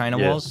with the China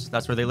walls?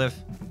 That's where they live.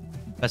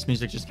 Best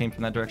music just came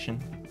from that direction.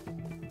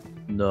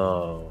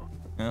 No.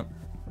 Yep.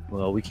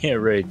 Well, we can't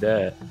raid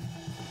that.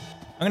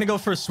 I'm gonna go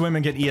for a swim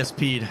and get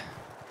ESP'd.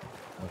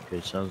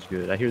 Okay, sounds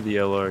good. I hear the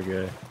LR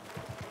guy.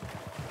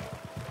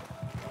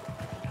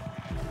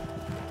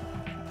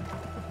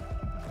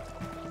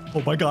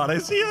 Oh my god, I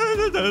see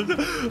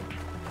it.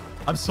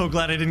 I'm so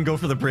glad I didn't go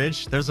for the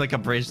bridge. There's like a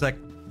bridge that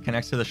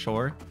connects to the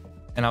shore,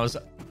 and I was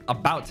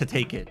about to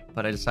take it,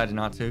 but I decided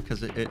not to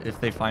because if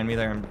they find me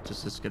there, I'm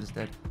just as good as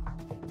dead.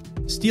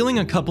 Stealing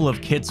a couple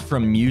of kits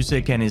from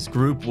Music and his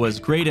group was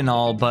great and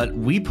all, but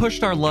we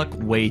pushed our luck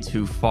way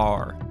too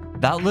far.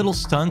 That little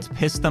stunt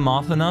pissed them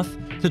off enough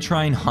to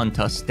try and hunt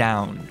us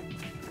down.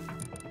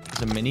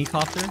 There's a mini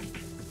copter.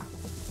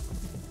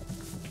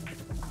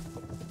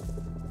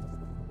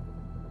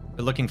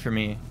 They're looking for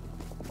me.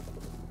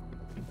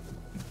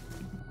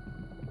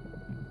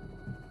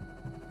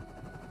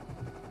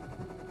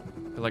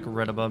 They're like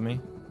right above me.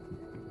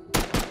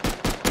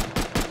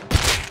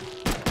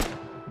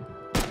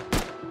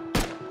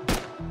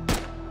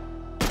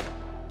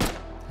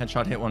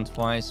 Headshot hit one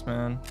twice,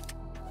 man.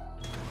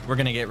 We're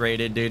gonna get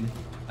raided, dude.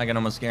 I can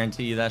almost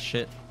guarantee you that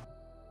shit.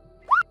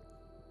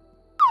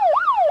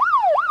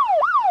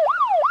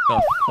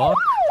 The fuck?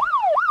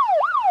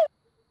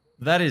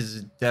 That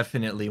is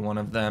definitely one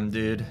of them,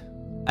 dude.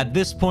 At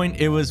this point,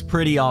 it was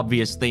pretty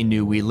obvious they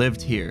knew we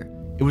lived here.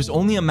 It was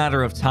only a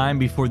matter of time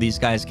before these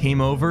guys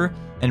came over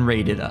and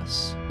raided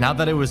us. Now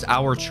that it was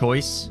our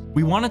choice,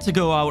 we wanted to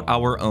go out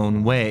our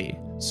own way,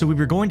 so we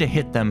were going to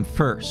hit them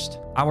first.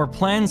 Our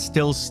plan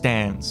still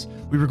stands.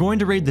 We were going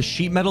to raid the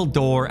sheet metal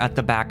door at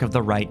the back of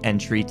the right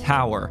entry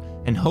tower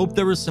and hope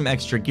there was some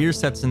extra gear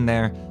sets in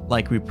there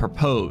like we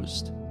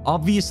proposed.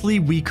 Obviously,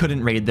 we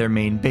couldn't raid their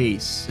main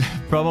base.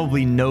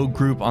 Probably no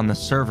group on the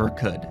server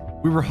could.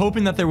 We were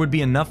hoping that there would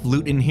be enough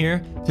loot in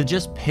here to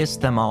just piss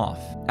them off.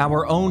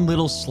 Our own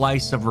little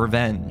slice of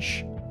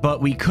revenge. But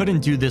we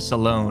couldn't do this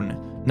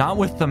alone, not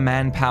with the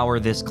manpower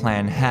this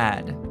clan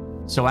had.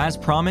 So as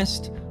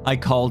promised, I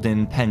called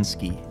in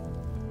Penske.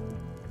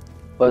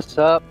 What's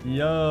up?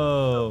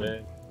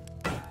 Yo.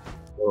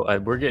 Well,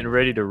 we're getting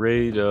ready to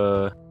raid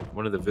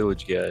one of the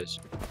village guys.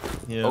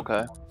 Yeah.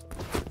 Okay.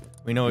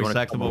 We know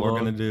exactly what we're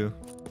gonna do.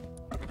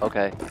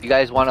 Okay. You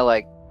guys want to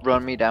like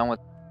run me down with,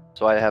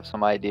 so I have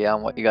some idea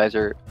on what you guys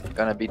are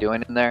gonna be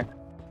doing in there?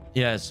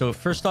 Yeah. So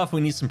first off,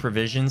 we need some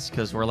provisions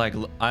because we're like,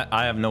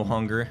 I have no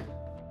hunger.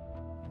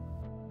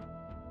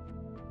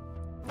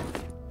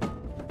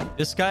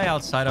 This guy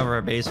outside of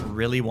our base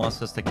really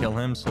wants us to kill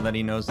him so that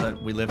he knows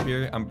that we live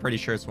here. I'm pretty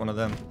sure it's one of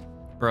them.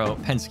 Bro,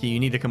 Penske, you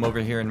need to come over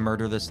here and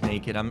murder this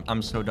naked.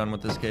 I'm so done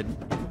with this kid.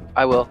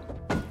 I will.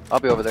 I'll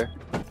be over there.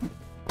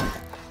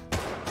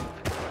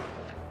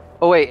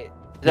 Oh wait, is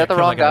that the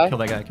wrong guy? Kill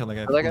that guy, kill that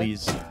guy, Kill that guy?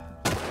 please.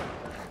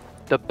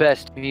 The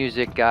best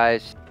music,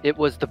 guys. It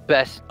was the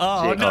best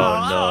Oh music. no,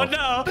 Oh, oh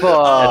no! Fuck.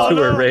 Oh, That's who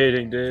no. we're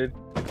raiding, dude.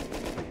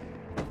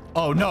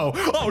 Oh no!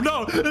 Oh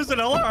no! There's an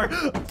LR!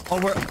 Oh,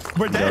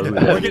 we're dead. No, We're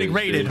that getting is,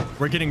 raided. dude.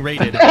 We're getting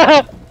raided.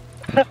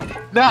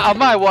 Not on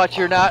my watch,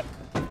 you're not.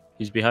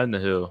 He's behind the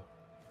hill.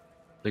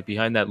 Like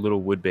behind that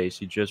little wood base.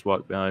 He just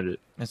walked behind it.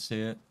 I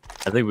see it.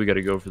 I think we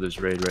gotta go for this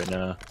raid right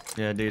now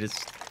Yeah, dude,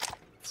 it's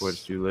before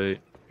it's too late.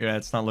 yeah,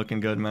 it's not looking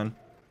good, man.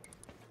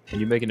 Can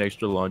you make an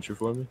extra launcher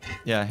for me?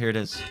 Yeah, here it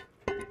is.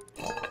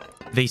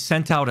 They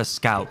sent out a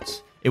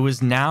scout. It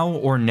was now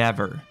or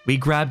never. We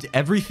grabbed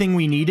everything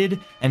we needed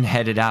and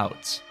headed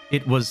out.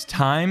 It was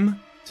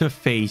time to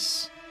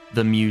face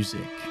the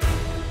music.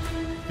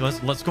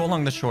 Let's go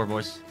along the shore,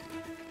 boys.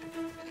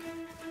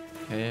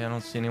 Okay, I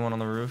don't see anyone on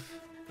the roof.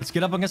 Let's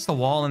get up against the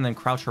wall and then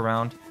crouch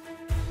around.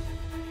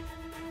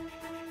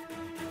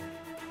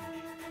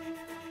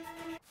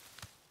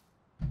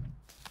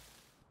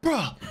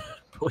 Bruh!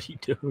 What are you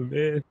doing,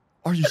 man?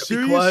 Are you Be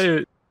serious?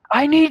 quiet.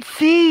 I need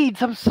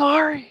seeds. I'm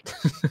sorry.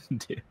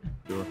 Dude,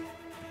 sure.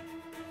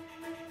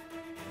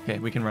 Okay,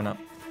 we can run up.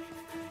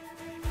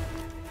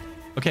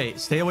 Okay,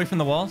 stay away from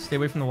the wall. Stay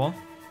away from the wall.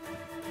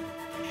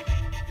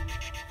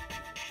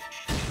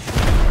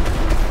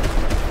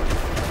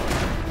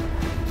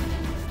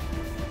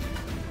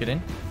 Get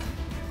in.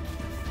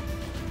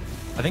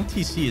 I think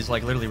TC is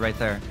like literally right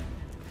there.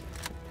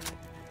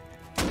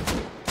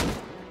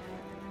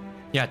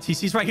 Yeah,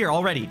 TC's right here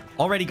already.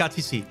 Already got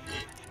TC.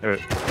 All right.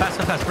 Fast,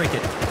 fast, fast, break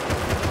it.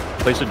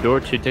 Place a door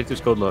to take this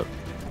code lock.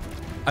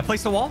 I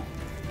placed a wall.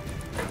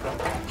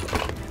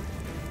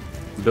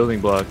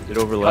 Building block. It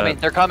overlaps.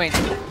 They're coming.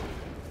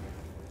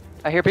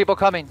 I hear people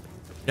coming.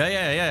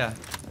 Yeah.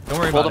 Don't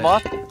worry Pull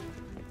about them it.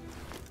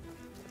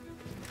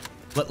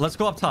 off. Let's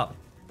go up top.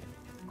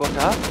 Go up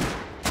top.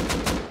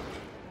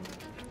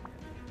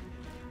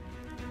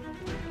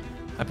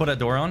 I put a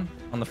door on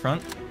the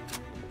front.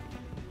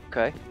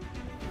 Okay.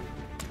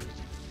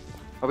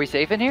 Are we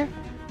safe in here?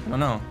 I don't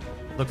know.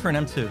 Look for an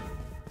M2.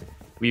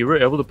 We were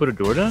able to put a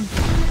door down?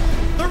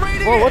 They're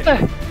raiding Whoa, what the?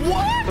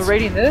 What? They're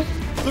raiding this?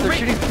 They're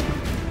shooting.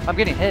 I'm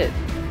getting hit.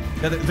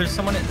 Yeah, there's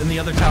someone in the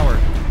other tower.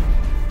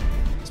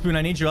 Spoon,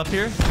 I need you up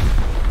here.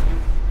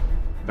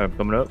 I'm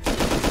coming up.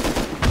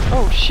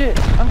 Oh shit,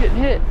 I'm getting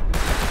hit.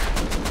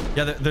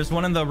 Yeah, there's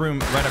one in the room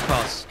right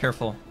across.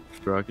 Careful.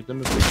 Rocket them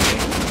if they can.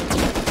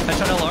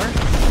 Headshot LR.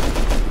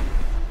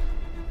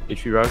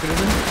 HP rocket in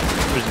there?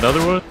 There's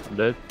another one. I'm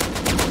dead.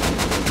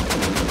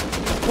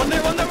 One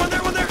there.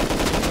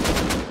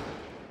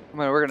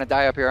 We're gonna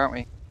die up here, aren't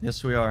we?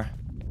 Yes, we are.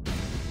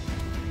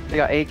 They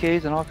got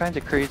AKs and all kinds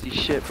of crazy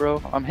shit,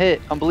 bro. I'm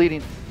hit. I'm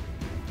bleeding.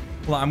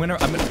 Well, I'm gonna.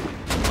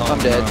 Oh, I'm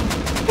dead. no.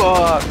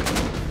 Fuck.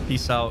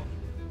 Peace out.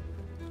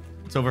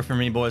 It's over for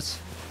me, boys.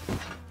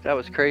 That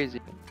was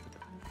crazy.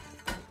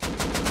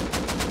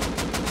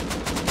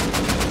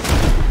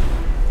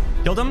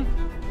 Killed him.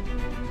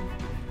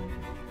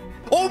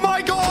 Oh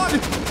my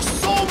god!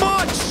 So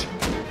much!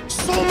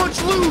 So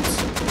much loot!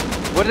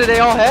 What do they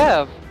all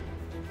have?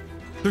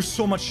 There's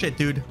so much shit,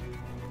 dude.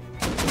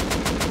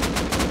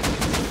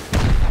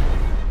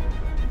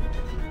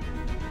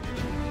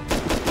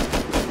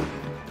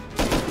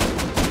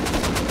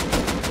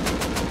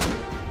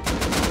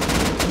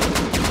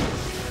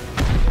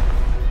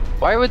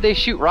 Why would they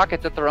shoot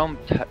rockets at their own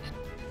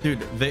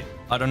Dude,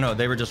 I don't know.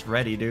 They were just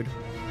ready, dude.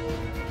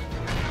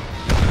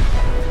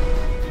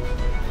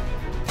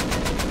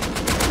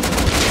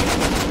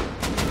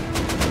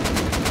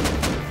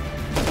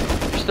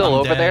 You're still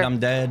over there? I'm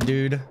dead,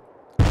 dude.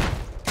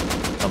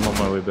 I'm on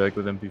my way back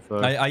with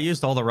MP5. I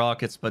used all the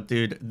rockets, but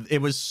dude,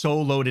 it was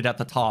so loaded at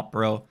the top,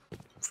 bro.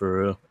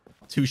 For real.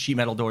 2 sheet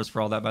metal doors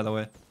for all that, by the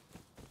way.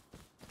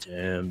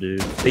 Damn,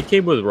 dude. They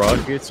came with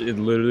rockets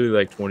in literally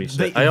like 20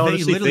 seconds. I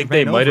honestly think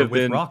they might have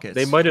been rockets.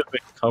 They might have been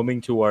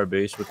coming to our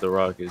base with the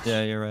rockets.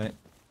 Yeah, you're right.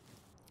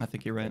 I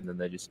think you're right. And then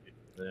they just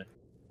there.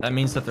 That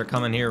means that they're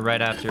coming here right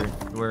after.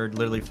 We're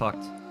literally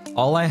fucked.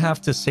 All I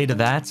have to say to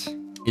that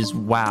is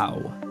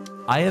wow.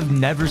 I have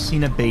never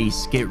seen a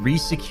base get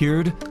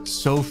resecured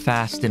so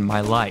fast in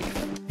my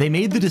life. They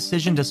made the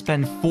decision to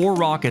spend 4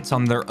 rockets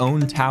on their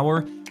own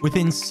tower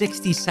within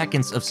 60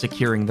 seconds of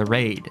securing the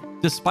raid.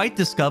 Despite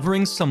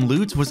discovering some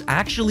loot was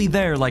actually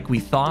there like we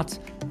thought,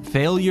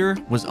 failure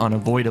was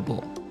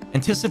unavoidable.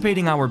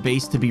 Anticipating our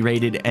base to be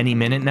raided any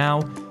minute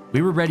now,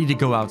 we were ready to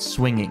go out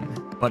swinging.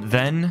 But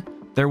then,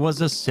 there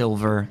was a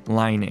silver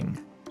lining.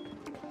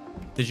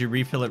 Did you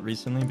refill it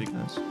recently?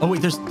 Because... Oh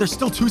wait, there's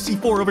still 2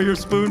 C4 over here,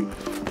 Spoon.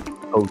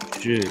 Oh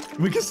shit.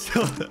 We can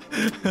still...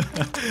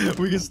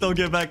 we can still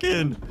get back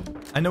in.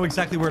 I know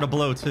exactly where to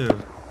blow too.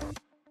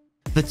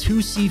 The 2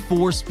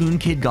 C4 Spoon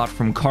Kid got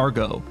from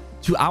cargo.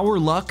 To our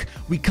luck,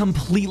 we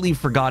completely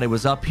forgot it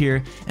was up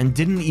here and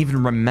didn't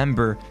even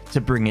remember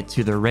to bring it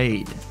to the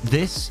raid.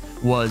 This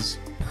was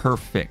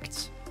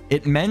perfect.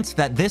 It meant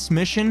that this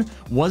mission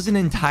wasn't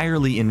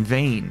entirely in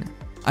vain.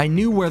 I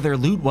knew where their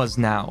loot was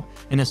now,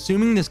 and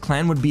assuming this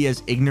clan would be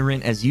as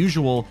ignorant as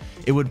usual,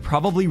 it would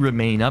probably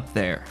remain up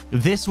there.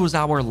 This was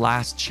our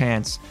last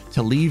chance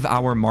to leave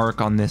our mark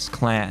on this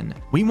clan.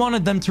 We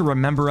wanted them to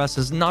remember us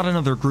as not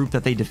another group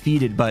that they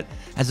defeated, but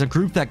as a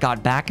group that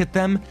got back at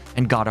them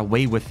and got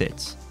away with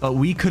it. But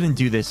we couldn't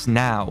do this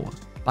now.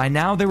 By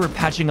now, they were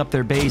patching up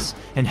their base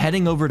and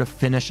heading over to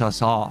finish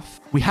us off.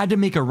 We had to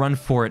make a run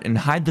for it and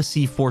hide the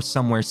C4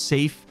 somewhere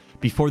safe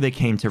before they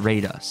came to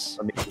raid us.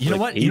 I mean, you know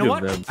like what? You know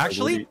what? them,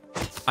 Actually,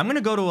 I'm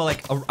gonna go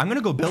to I'm gonna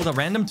go build a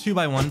random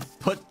 2x1,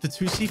 put the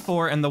 2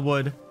 C4 and the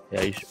wood.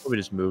 Yeah, you should probably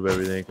just move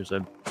everything because I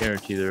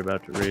guarantee they're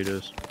about to raid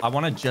us. I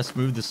want to just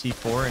move the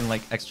C4 and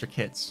like extra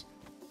kits.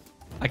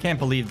 I can't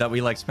believe that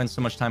we like spent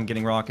so much time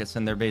getting rockets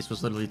and their base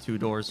was literally 2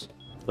 doors.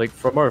 Like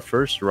from our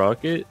first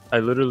rocket, I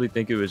literally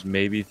think it was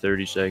maybe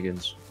 30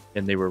 seconds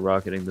and they were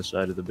rocketing the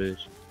side of the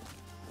base.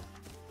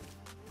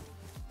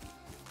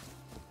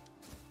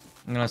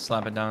 I'm gonna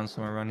slap it down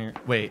somewhere around here.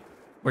 Wait,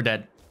 we're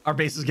dead. Our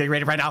base is getting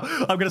raided right now.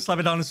 I'm gonna slap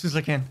it down as soon as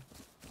I can.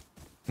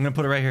 I'm gonna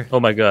put it right here. Oh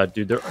my god,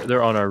 dude,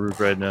 they're on our roof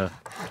right now.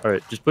 All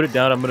right, just put it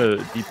down. I'm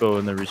gonna depot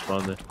and then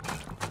respawn there.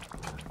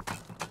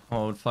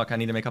 Oh fuck! I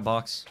need to make a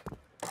box.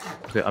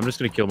 Okay, I'm just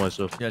gonna kill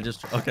myself. Yeah,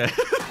 just okay.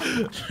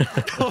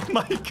 Oh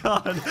my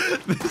god,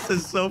 this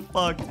is so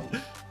fucked.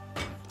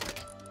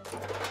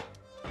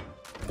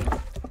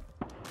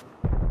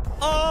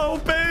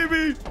 Oh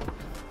baby!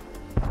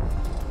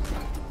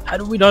 How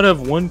do we not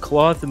have one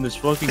cloth in this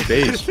fucking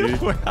base, dude?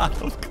 We're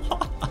out of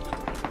cloth.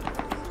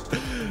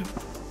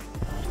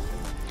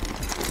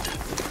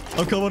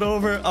 I'm coming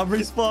over. I'm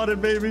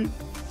respawning, baby.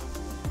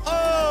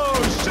 Oh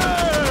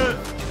shit!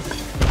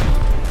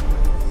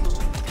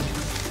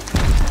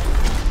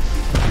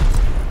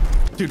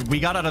 Dude,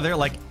 we got out of there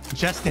like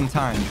just in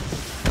time.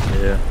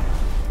 Yeah.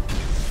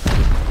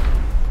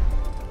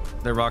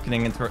 They're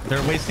rocketing into...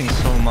 They're wasting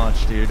so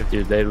much, dude.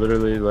 Dude, they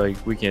literally, like,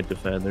 we can't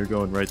defend. They're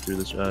going right through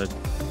the side.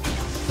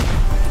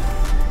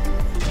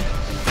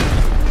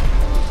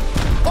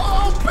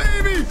 Oh,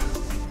 baby!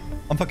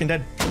 I'm fucking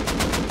dead.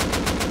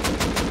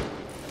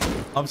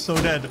 I'm so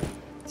dead.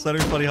 It's not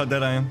even funny how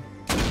dead I am.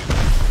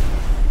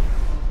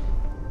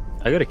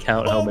 I gotta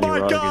count how many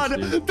rockets, God,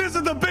 dude. this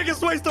is the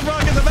biggest waste of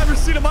rockets I've ever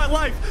seen in my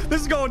life. This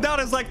is going down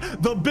as like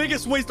the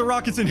biggest waste of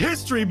rockets in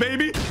history,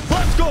 baby.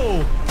 Let's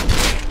go.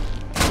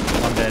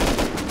 I'm dead.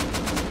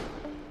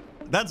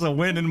 That's a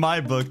win in my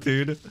book,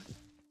 dude.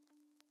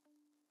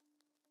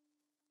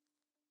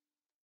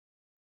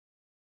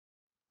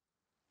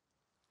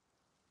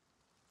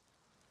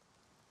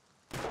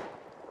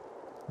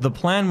 The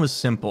plan was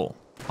simple.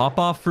 Hop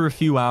off for a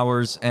few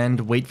hours and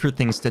wait for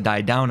things to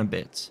die down a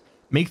bit.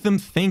 Make them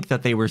think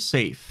that they were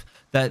safe,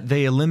 that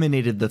they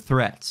eliminated the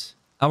threat.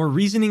 Our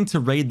reasoning to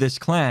raid this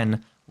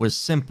clan was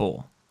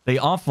simple. They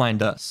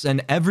offlined us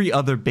and every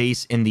other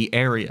base in the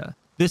area.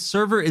 This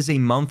server is a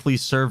monthly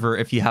server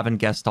if you haven't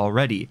guessed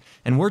already,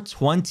 and we're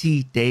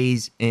 20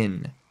 days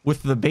in.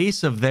 With the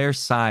base of their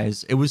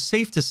size, it was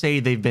safe to say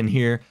they've been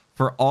here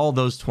for all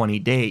those 20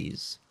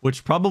 days,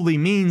 which probably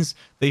means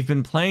they've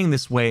been playing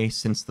this way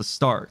since the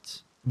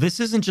start.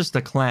 This isn't just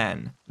a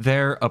clan,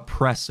 they're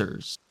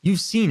oppressors. You've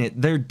seen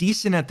it, they're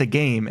decent at the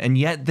game, and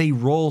yet they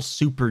roll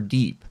super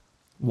deep.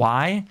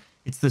 Why?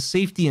 It's the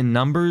safety in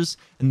numbers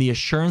and the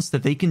assurance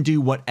that they can do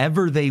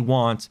whatever they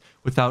want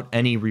without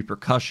any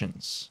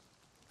repercussions.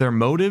 Their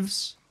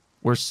motives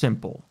were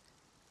simple,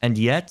 and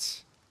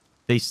yet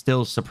they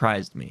still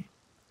surprised me.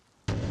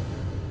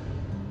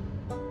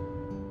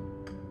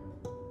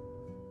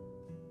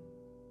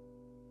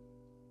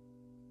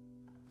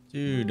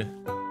 Dude,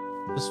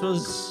 this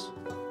was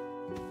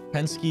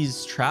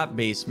Penske's trap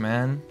base,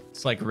 man.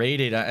 It's like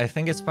raided. I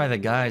think it's by the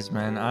guys,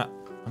 man.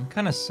 I'm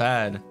kind of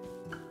sad.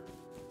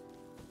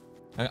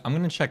 I'm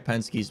gonna check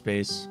Penske's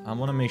base. I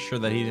want to make sure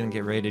that he didn't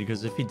get raided,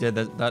 because if he did,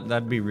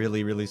 that'd be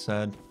really, really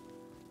sad.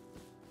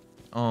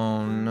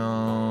 Oh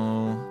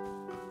no.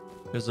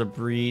 There's a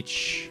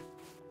breach.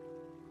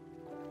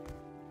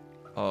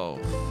 Oh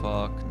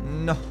fuck.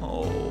 No.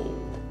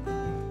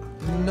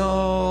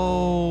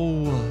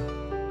 No.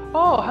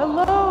 Oh,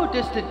 hello,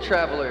 distant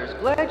travelers.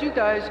 Glad you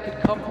guys could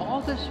come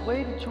all this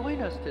way to join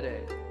us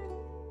today.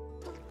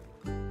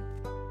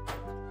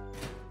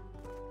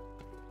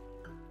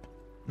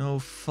 No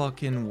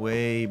fucking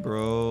way,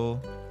 bro.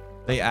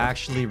 They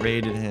actually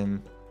raided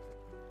him.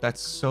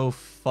 That's so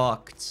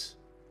fucked.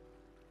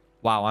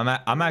 Wow,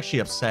 I'm actually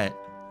upset.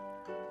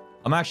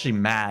 I'm actually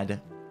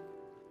mad.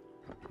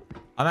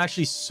 I'm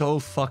actually so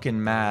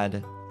fucking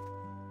mad.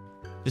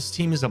 This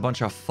team is a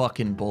bunch of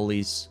fucking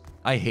bullies.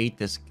 I hate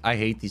this. I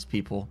hate these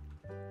people.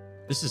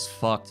 This is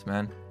fucked,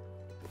 man.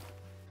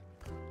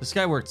 This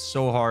guy worked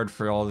so hard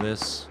for all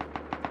this.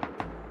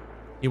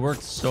 He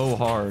worked so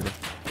hard.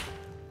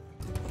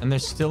 And they're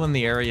still in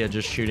the area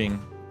just shooting.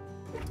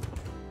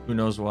 Who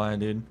knows why,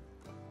 dude.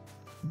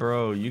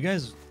 Bro, you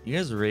guys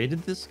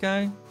raided this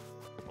guy?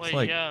 Wait, it's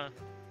like yeah.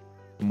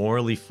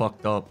 Morally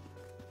fucked up.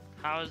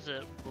 How is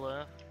it,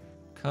 Blue?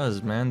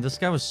 Cause, man, this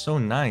guy was so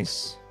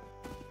nice.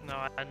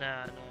 No, I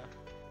know.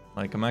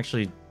 Like, I'm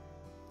actually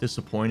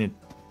disappointed.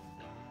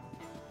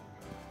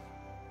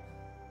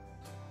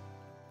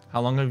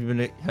 How long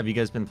have you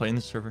guys been playing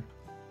this server?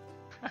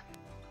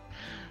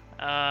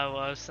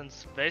 Well,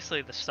 since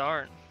basically the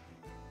start.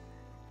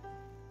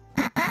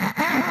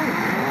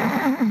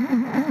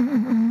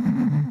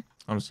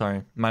 I'm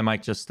sorry. My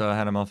mic just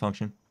had a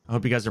malfunction. I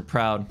hope you guys are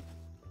proud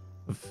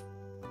of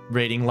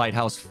raiding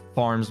Lighthouse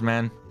Farms,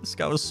 man. This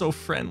guy was so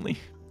friendly.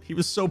 He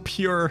was so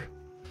pure.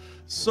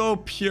 So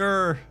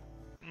pure.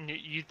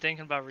 You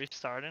thinking about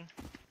restarting?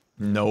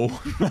 No.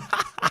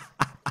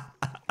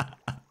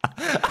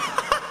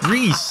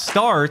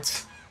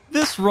 Restart?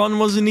 This run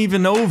wasn't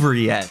even over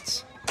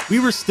yet. We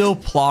were still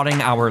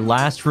plotting our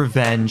last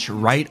revenge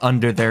right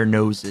under their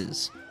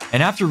noses.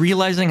 And after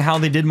realizing how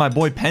they did my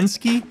boy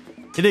Penske,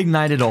 it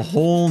ignited a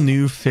whole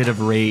new fit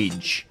of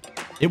rage.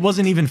 It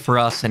wasn't even for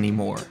us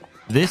anymore.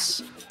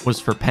 This was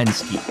for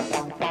Penske.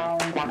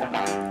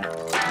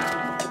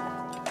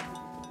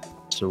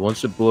 So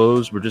once it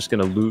blows, we're just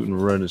gonna loot and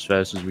run as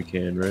fast as we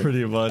can, right?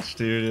 Pretty much,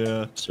 dude,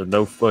 yeah. So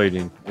no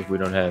fighting if we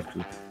don't have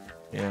to.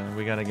 Yeah,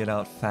 we gotta get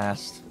out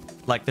fast.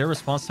 Like, their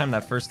response time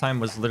that first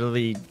time was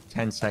literally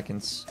 10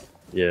 seconds.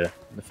 Yeah,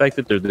 the fact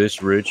that they're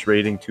this rich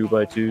raiding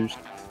 2x2s,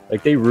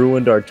 like they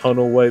ruined our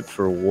tunnel wipe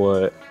for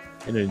what?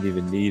 They didn't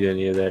even need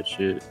any of that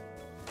shit.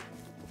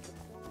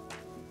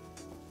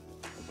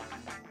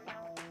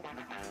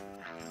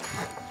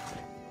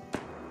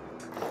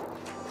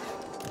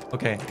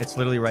 Okay, it's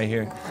literally right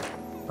here.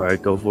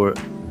 Alright, go for it.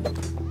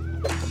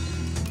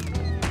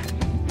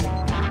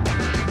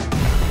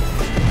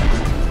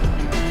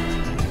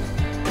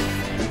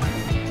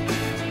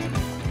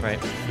 Right,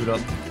 boot up.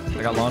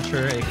 I got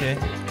launcher, AK.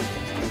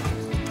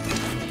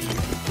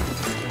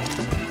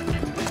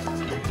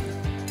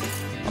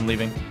 I'm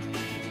leaving.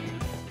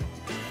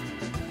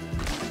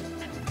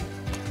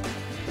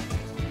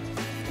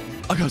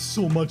 got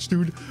so much,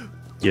 dude.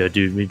 Yeah,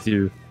 dude, me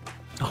too.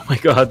 Oh my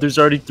god, there's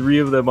already 3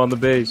 of them on the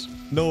base.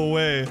 No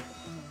way.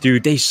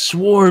 Dude, they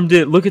swarmed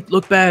it.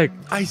 Look back.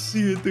 I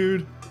see it,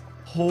 dude.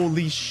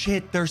 Holy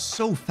shit, they're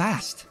so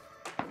fast.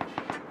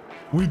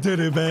 We did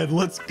it, man.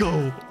 Let's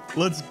go.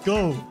 Let's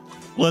go.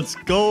 Let's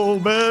go,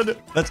 man.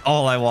 That's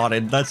all I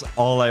wanted. That's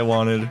all I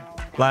wanted.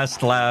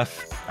 Last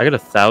laugh. I got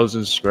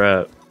 1,000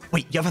 scrap.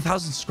 Wait, you have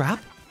 1,000 scrap?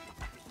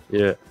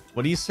 Yeah.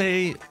 What do you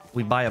say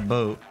we buy a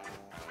boat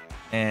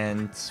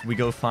and we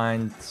go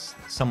find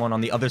someone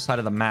on the other side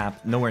of the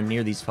map, nowhere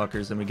near these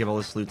fuckers, and we give all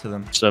this loot to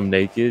them? Some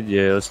naked?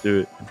 Yeah, let's do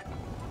it.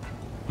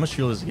 How much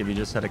fuel does it give you,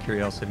 just out of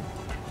curiosity?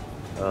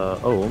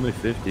 Oh, only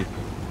 50.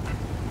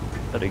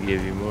 Thought I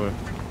gave you more.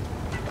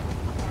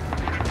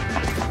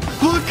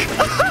 Look!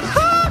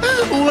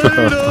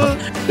 Wait up!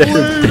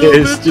 They're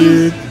pissed,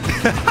 dude.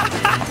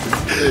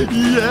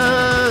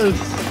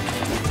 Yes!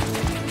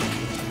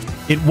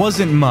 It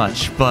wasn't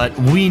much, but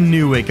we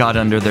knew it got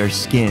under their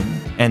skin,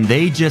 and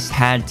they just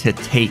had to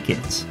take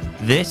it.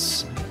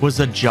 This was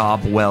a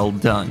job well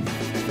done.